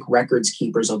authentic records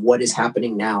keepers of what is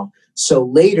happening now. So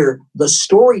later, the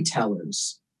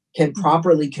storytellers can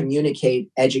properly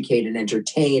communicate, educate, and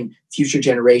entertain future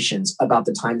generations about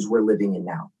the times we're living in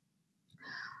now.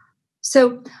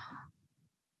 So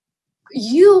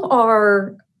you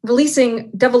are releasing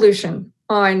Devolution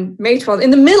on May 12th,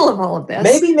 in the middle of all of this.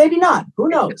 Maybe not. Who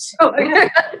knows? Oh, okay.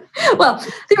 Well,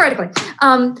 theoretically.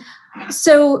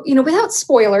 So, without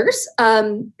spoilers,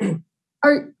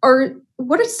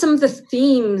 what are some of the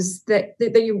themes that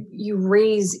you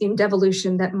raise in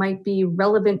Devolution that might be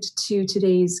relevant to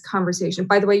today's conversation?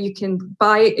 By the way, you can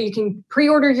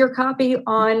pre-order your copy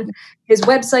on his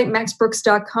website,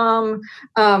 maxbrooks.com.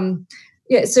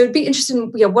 So it'd be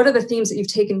interesting, what are the themes that you've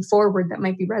taken forward that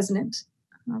might be resonant?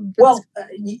 Well,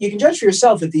 you can judge for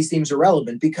yourself if these themes are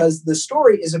relevant, because the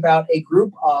story is about a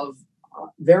group of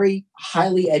very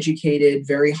highly educated,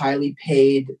 very highly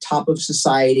paid, top of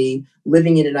society,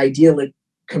 living in an idyllic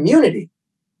community.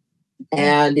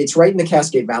 And it's right in the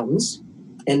Cascade Mountains,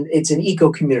 and it's an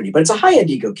eco community, but it's a high-end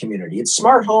eco community. It's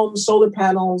smart homes, solar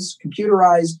panels,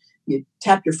 computerized. You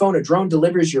tap your phone, a drone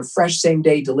delivers your fresh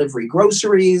same-day delivery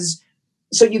groceries.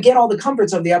 So you get all the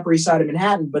comforts of the Upper East Side of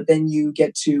Manhattan, but then you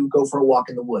get to go for a walk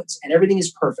in the woods, and everything is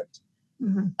perfect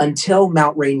until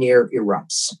Mount Rainier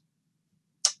erupts.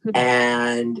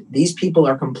 And these people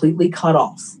are completely cut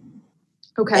off.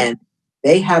 Okay. And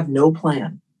they have no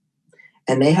plan,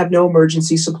 and they have no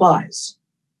emergency supplies.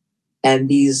 And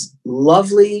these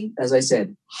lovely, as I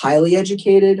said, highly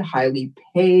educated, highly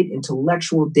paid,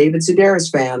 intellectual David Sedaris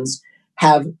fans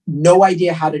have no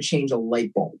idea how to change a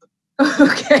light bulb.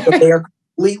 Okay. But they are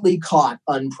completely caught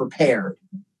unprepared.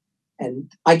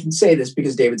 And I can say this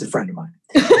because David's a friend of mine.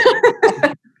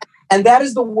 And that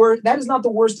is not the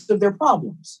worst of their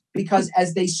problems, because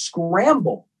as they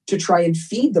scramble to try and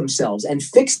feed themselves and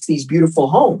fix these beautiful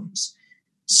homes,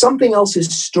 something else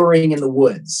is stirring in the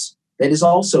woods that is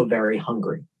also very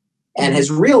hungry and has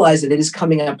realized that it is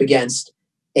coming up against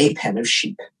a pen of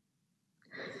sheep.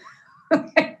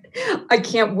 I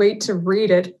can't wait to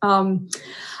read it.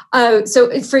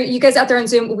 So for you guys out there on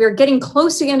Zoom, we're getting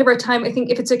close to the end of our time. I think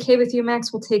if it's okay with you,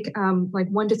 Max, we'll take like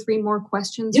 1 to 3 more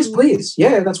questions. Yes, please.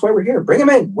 Yeah, that's why we're here. Bring them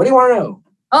in. What do you want to know?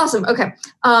 Awesome. Okay.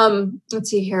 Let's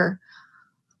see here.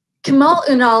 Kamal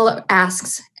Unal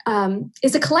asks,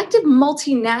 is a collective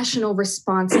multinational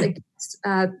response against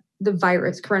the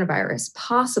coronavirus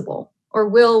possible? Or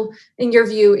will, in your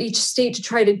view, each state to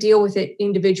try to deal with it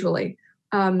individually?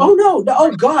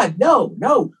 Oh God,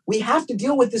 no. We have to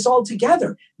deal with this all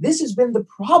together. This has been the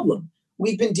problem.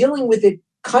 We've been dealing with it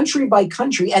country by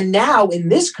country. And now in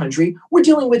this country, we're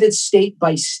dealing with it state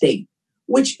by state.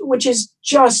 which is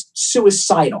just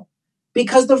suicidal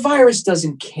because the virus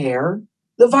doesn't care.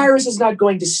 The virus is not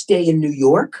going to stay in New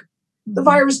York. The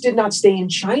virus did not stay in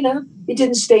China. It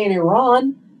didn't stay in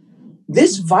Iran.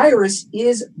 This virus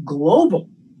is global,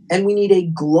 and we need a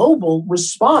global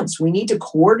response. We need to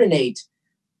coordinate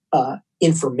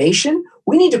information.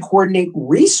 We need to coordinate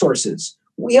resources.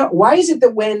 Why is it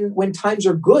that when times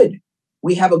are good,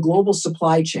 we have a global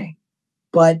supply chain,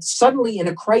 but suddenly in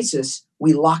a crisis,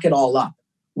 we lock it all up?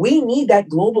 We need that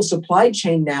global supply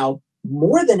chain now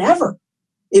more than ever.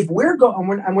 If we're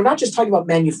going, and we're not just talking about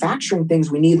manufacturing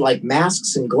things we need like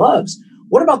masks and gloves.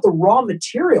 What about the raw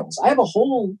materials? I have a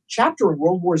whole chapter in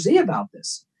World War Z about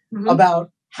this, about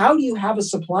how do you have a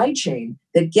supply chain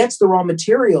that gets the raw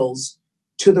materials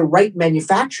to the right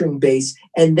manufacturing base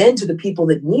and then to the people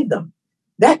that need them.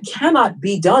 That cannot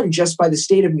be done just by the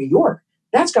state of New York.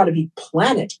 That's got to be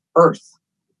planet Earth.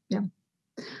 Yeah.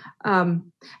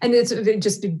 And it's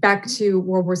just back to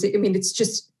World War Z. I mean, it's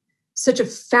just such a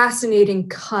fascinating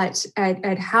cut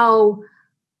at how,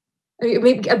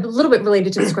 maybe a little bit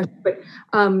related to this question, but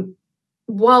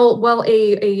while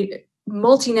a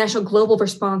multinational global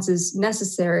response is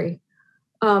necessary,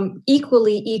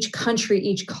 equally each country,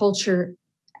 each culture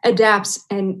adapts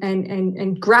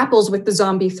and grapples with the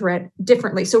zombie threat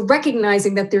differently. So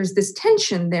recognizing that there's this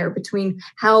tension there between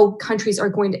how countries are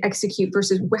going to execute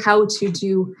versus how to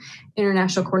do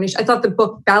international coordination. I thought the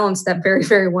book balanced that very,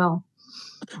 very well.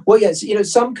 Well, yes,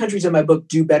 some countries in my book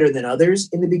do better than others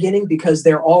in the beginning because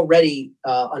they're already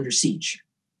under siege.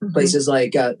 Places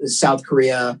like South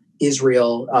Korea,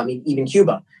 Israel, even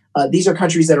Cuba. These are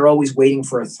countries that are always waiting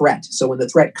for a threat. So when the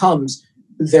threat comes,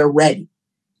 they're ready.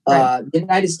 Right. The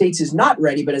United States is not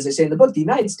ready, but as I say in the book, the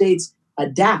United States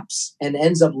adapts and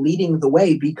ends up leading the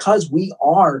way because we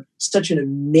are such an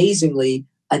amazingly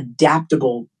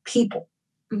adaptable people.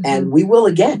 And we will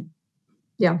again.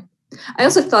 Yeah. I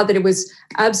also thought that it was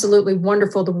absolutely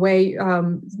wonderful the way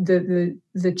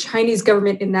the Chinese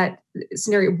government in that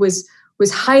scenario was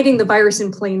hiding the virus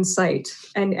in plain sight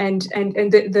and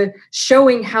the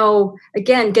showing how,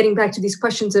 again, getting back to these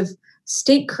questions of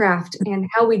statecraft and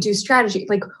how we do strategy.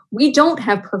 Like, we don't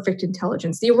have perfect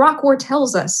intelligence. The Iraq War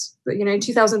tells us, in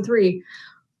 2003,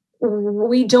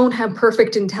 we don't have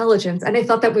perfect intelligence. And I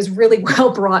thought that was really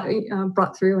well brought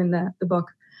through in the book.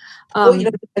 Well,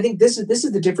 I think this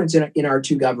is the difference in our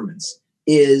two governments,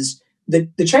 is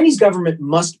that the Chinese government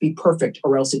must be perfect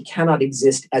or else it cannot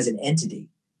exist as an entity.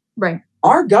 Right.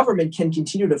 Our government can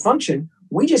continue to function.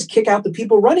 We just kick out the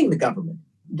people running the government.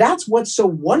 That's what's so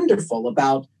wonderful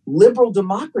about liberal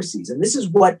democracies. And this is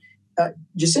what,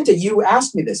 Jacinta, you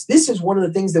asked me this. This is one of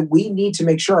the things that we need to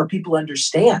make sure our people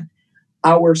understand.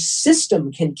 Our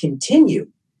system can continue,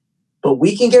 but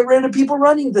we can get rid of people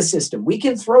running the system. We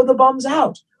can throw the bums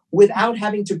out without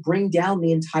having to bring down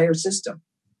the entire system,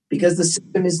 because the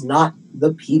system is not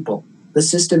the people. The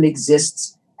system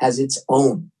exists as its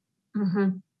own.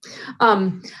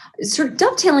 Sort of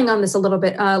dovetailing on this a little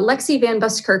bit, Lexi Van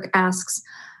Buskirk asks,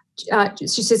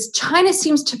 she says, China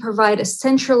seems to provide a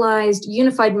centralized,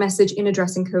 unified message in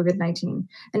addressing COVID-19.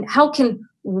 And how can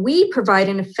we provide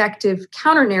an effective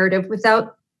counter-narrative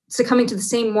without succumbing to the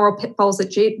same moral pitfalls that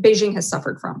Beijing has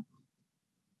suffered from?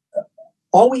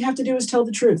 All we have to do is tell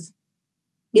the truth.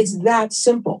 It's that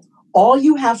simple. All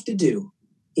you have to do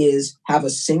is have a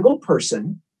single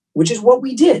person, which is what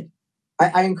we did.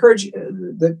 I encourage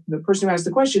the person who asked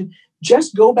the question,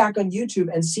 just go back on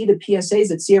YouTube and see the PSAs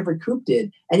that C. Everett Koop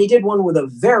did. And he did one with a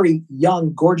very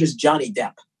young, gorgeous Johnny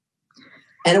Depp.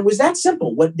 And it was that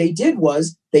simple. What they did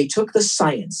was they took the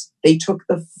science, they took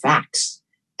the facts,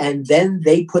 and then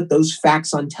they put those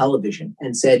facts on television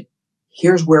and said,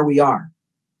 here's where we are.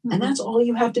 And that's all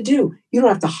you have to do. You don't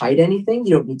have to hide anything.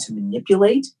 You don't need to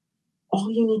manipulate.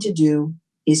 All you need to do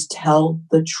is tell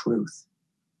the truth.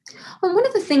 Well, one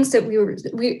of the things that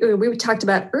we talked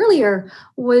about earlier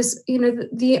was,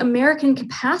 the American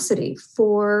capacity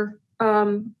for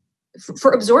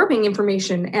absorbing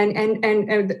information and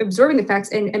absorbing the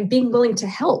facts and being willing to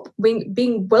help,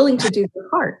 being willing to do their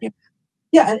part.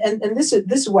 Yeah, and this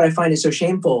is what I find is so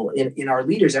shameful in our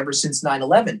leaders ever since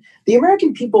 9/11. The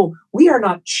American people, we are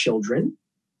not children.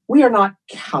 We are not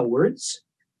cowards.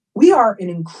 We are an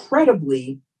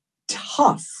incredibly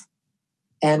tough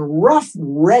and rough,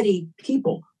 ready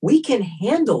people. We can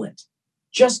handle it.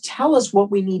 Just tell us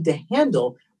what we need to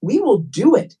handle. We will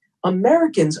do it.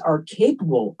 Americans are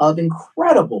capable of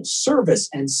incredible service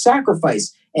and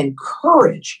sacrifice and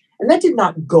courage. And that did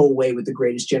not go away with the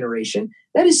greatest generation.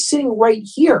 That is sitting right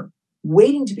here,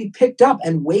 waiting to be picked up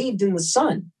and waved in the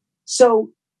sun. So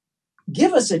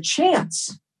give us a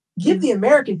chance. Give the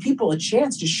American people a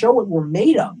chance to show what we're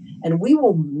made of, and we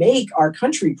will make our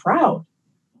country proud.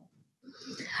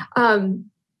 On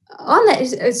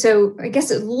that, so I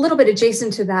guess a little bit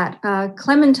adjacent to that,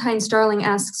 Clementine Starling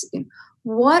asks,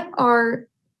 what are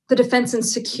the defense and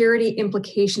security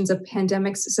implications of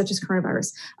pandemics such as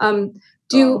coronavirus? I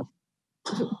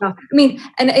mean,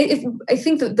 and I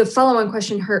think that the follow-on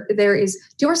question there is,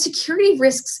 do our security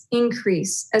risks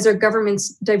increase as our governments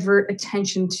divert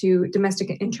attention to domestic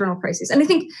and internal crises? And I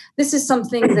think this is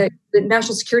something that the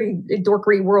national security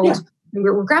dorkery world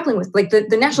we're grappling with. Like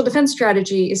the national defense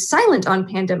strategy is silent on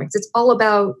pandemics. It's all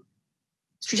about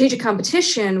strategic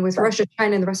competition with Russia,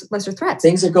 China, and the lesser threats.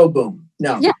 Things that go boom.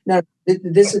 No.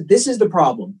 This is the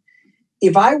problem.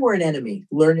 If I were an enemy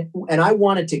and I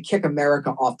wanted to kick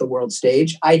America off the world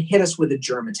stage, I'd hit us with a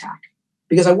germ attack,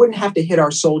 because I wouldn't have to hit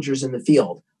our soldiers in the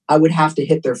field. I would have to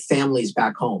hit their families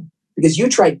back home, because you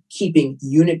tried keeping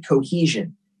unit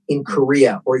cohesion in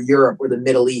Korea or Europe or the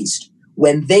Middle East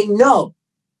when they know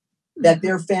that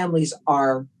their families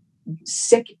are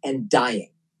sick and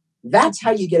dying. That's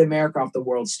how you get America off the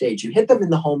world stage. You hit them in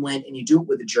the homeland and you do it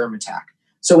with a germ attack.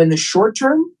 So in the short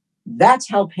term, that's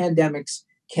how pandemics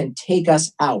can take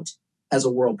us out as a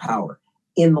world power.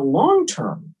 In the long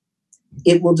term,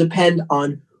 it will depend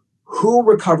on who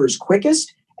recovers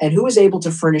quickest and who is able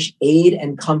to furnish aid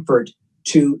and comfort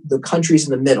to the countries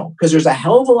in the middle. Because there's a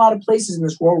hell of a lot of places in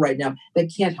this world right now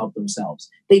that can't help themselves.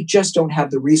 They just don't have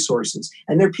the resources.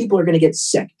 And their people are going to get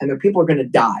sick, and their people are going to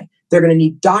die. They're going to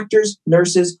need doctors,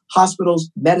 nurses, hospitals,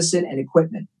 medicine, and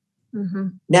equipment. Mm-hmm.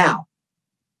 Now,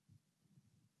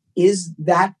 is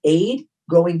that aid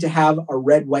going to have a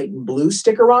red, white, and blue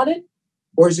sticker on it?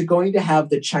 Or is it going to have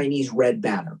the Chinese red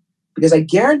banner? Because I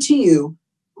guarantee you,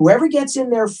 whoever gets in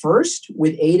there first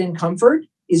with aid and comfort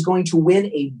is going to win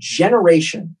a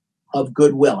generation of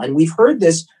goodwill. And we've heard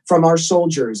this from our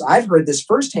soldiers. I've heard this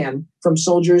firsthand from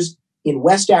soldiers in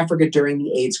West Africa during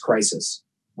the AIDS crisis.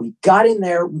 We got in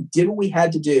there, we did what we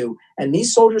had to do. And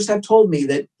these soldiers have told me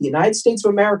that the United States of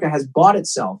America has bought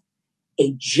itself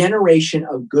a generation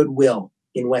of goodwill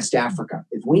in West Africa.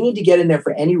 If we need to get in there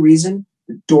for any reason,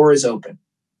 the door is open.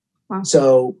 Wow.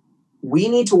 So we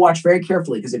need to watch very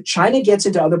carefully, because if China gets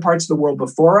into other parts of the world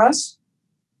before us,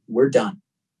 we're done.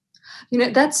 You know,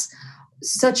 that's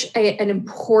such an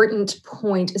important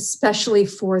point, especially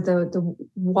for the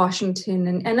Washington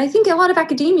and I think a lot of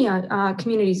academia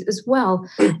communities as well.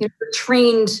 You know, we're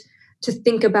trained to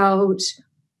think about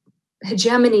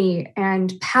hegemony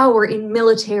and power in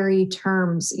military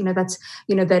terms. You know, that's,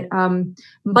 you know, that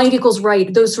might equals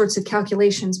right, those sorts of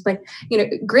calculations. But, you know,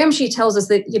 Gramsci tells us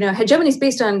that, you know, hegemony is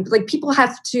based on, like, people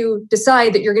have to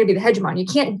decide that you're going to be the hegemon. You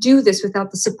can't do this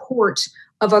without the support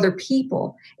of other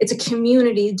people. It's a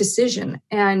community decision.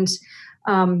 And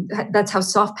that's how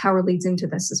soft power leads into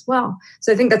this as well.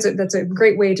 So I think that's a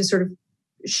great way to sort of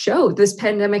show this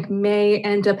pandemic may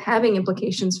end up having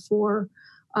implications for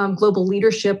global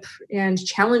leadership and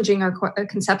challenging our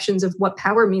conceptions of what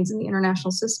power means in the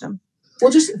international system. Well,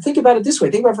 just think about it this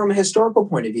way. Think about it from a historical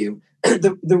point of view.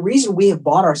 The reason we have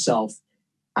bought ourselves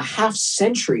a half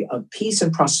century of peace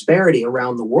and prosperity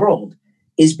around the world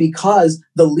is because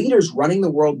the leaders running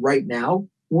the world right now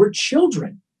were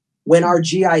children when our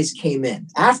GIs came in,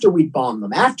 after we bombed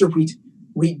them, after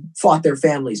we fought their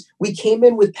families. We came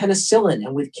in with penicillin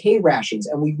and with K rations,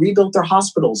 and we rebuilt their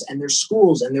hospitals and their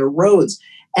schools and their roads.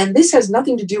 And this has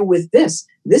nothing to do with this.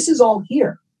 This is all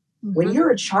here. Mm-hmm. When you're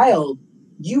a child,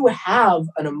 you have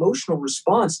an emotional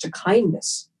response to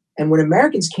kindness. And when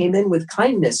Americans came in with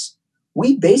kindness,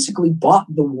 we basically bought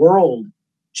the world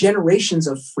generations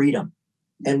of freedom.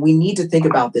 And we need to think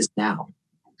about this now.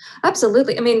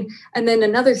 Absolutely. I mean, and then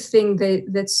another thing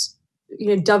that's, you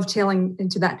know, dovetailing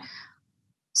into that.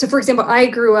 So, for example, I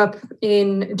grew up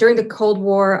during the Cold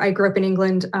War. I grew up in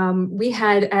England. We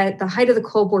had, at the height of the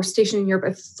Cold War, stationed in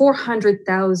Europe,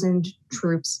 400,000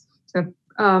 troops.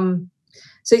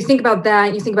 So you think about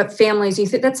that. You think about families.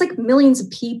 That's like millions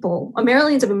of people,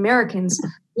 millions of Americans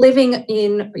living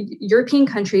in European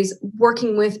countries,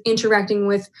 working with, interacting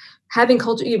with, having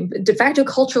de facto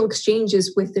cultural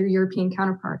exchanges with their European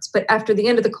counterparts. But after the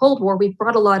end of the Cold War, we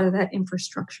brought a lot of that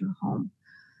infrastructure home.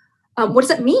 What does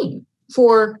that mean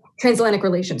for transatlantic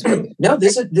relations? No,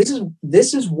 this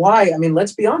is why, I mean,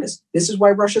 let's be honest. This is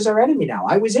why Russia's our enemy now.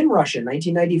 I was in Russia in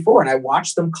 1994 and I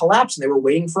watched them collapse, and they were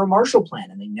waiting for a Marshall Plan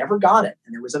and they never got it.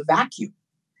 And there was a vacuum.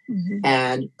 Mm-hmm.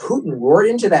 And Putin roared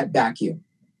into that vacuum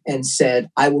and said,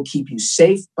 I will keep you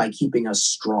safe by keeping us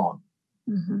strong.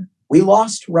 Mm-hmm. We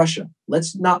lost Russia. We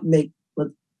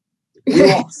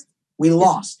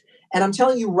lost. And I'm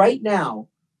telling you right now,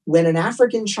 when an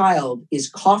African child is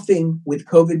coughing with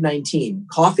COVID-19,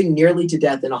 coughing nearly to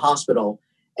death in a hospital,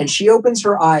 and she opens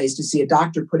her eyes to see a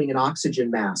doctor putting an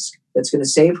oxygen mask that's going to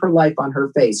save her life on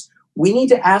her face, we need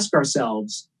to ask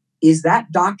ourselves, is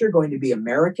that doctor going to be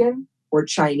American or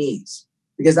Chinese?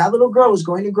 Because that little girl is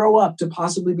going to grow up to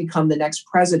possibly become the next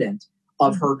president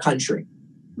of her country.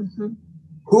 Mm-hmm.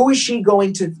 Who is she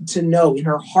going to know in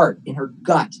her heart, in her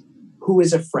gut, who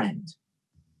is a friend?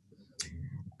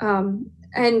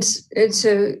 And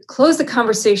to close the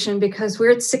conversation, because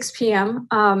we're at 6 p.m.,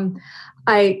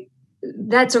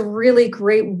 that's a really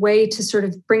great way to sort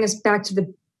of bring us back to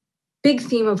the big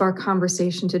theme of our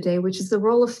conversation today, which is the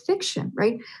role of fiction,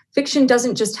 right? Fiction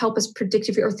doesn't just help us predict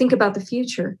or think about the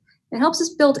future. It helps us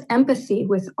build empathy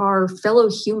with our fellow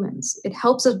humans. It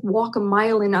helps us walk a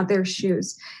mile in their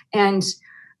shoes. And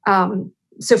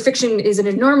so fiction is an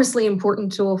enormously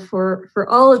important tool for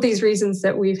all of these reasons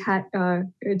that we've had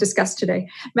discussed today.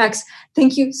 Max,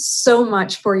 thank you so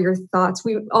much for your thoughts.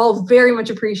 We all very much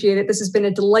appreciate it. This has been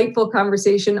a delightful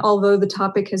conversation, although the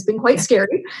topic has been quite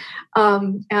scary.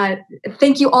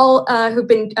 Thank you all who've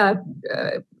been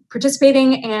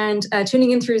participating and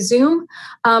tuning in through Zoom.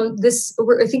 I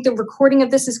think the recording of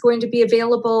this is going to be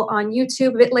available on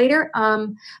YouTube a bit later.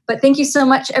 But thank you so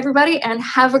much, everybody, and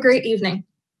have a great evening.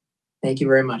 Thank you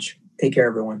very much. Take care,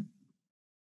 everyone.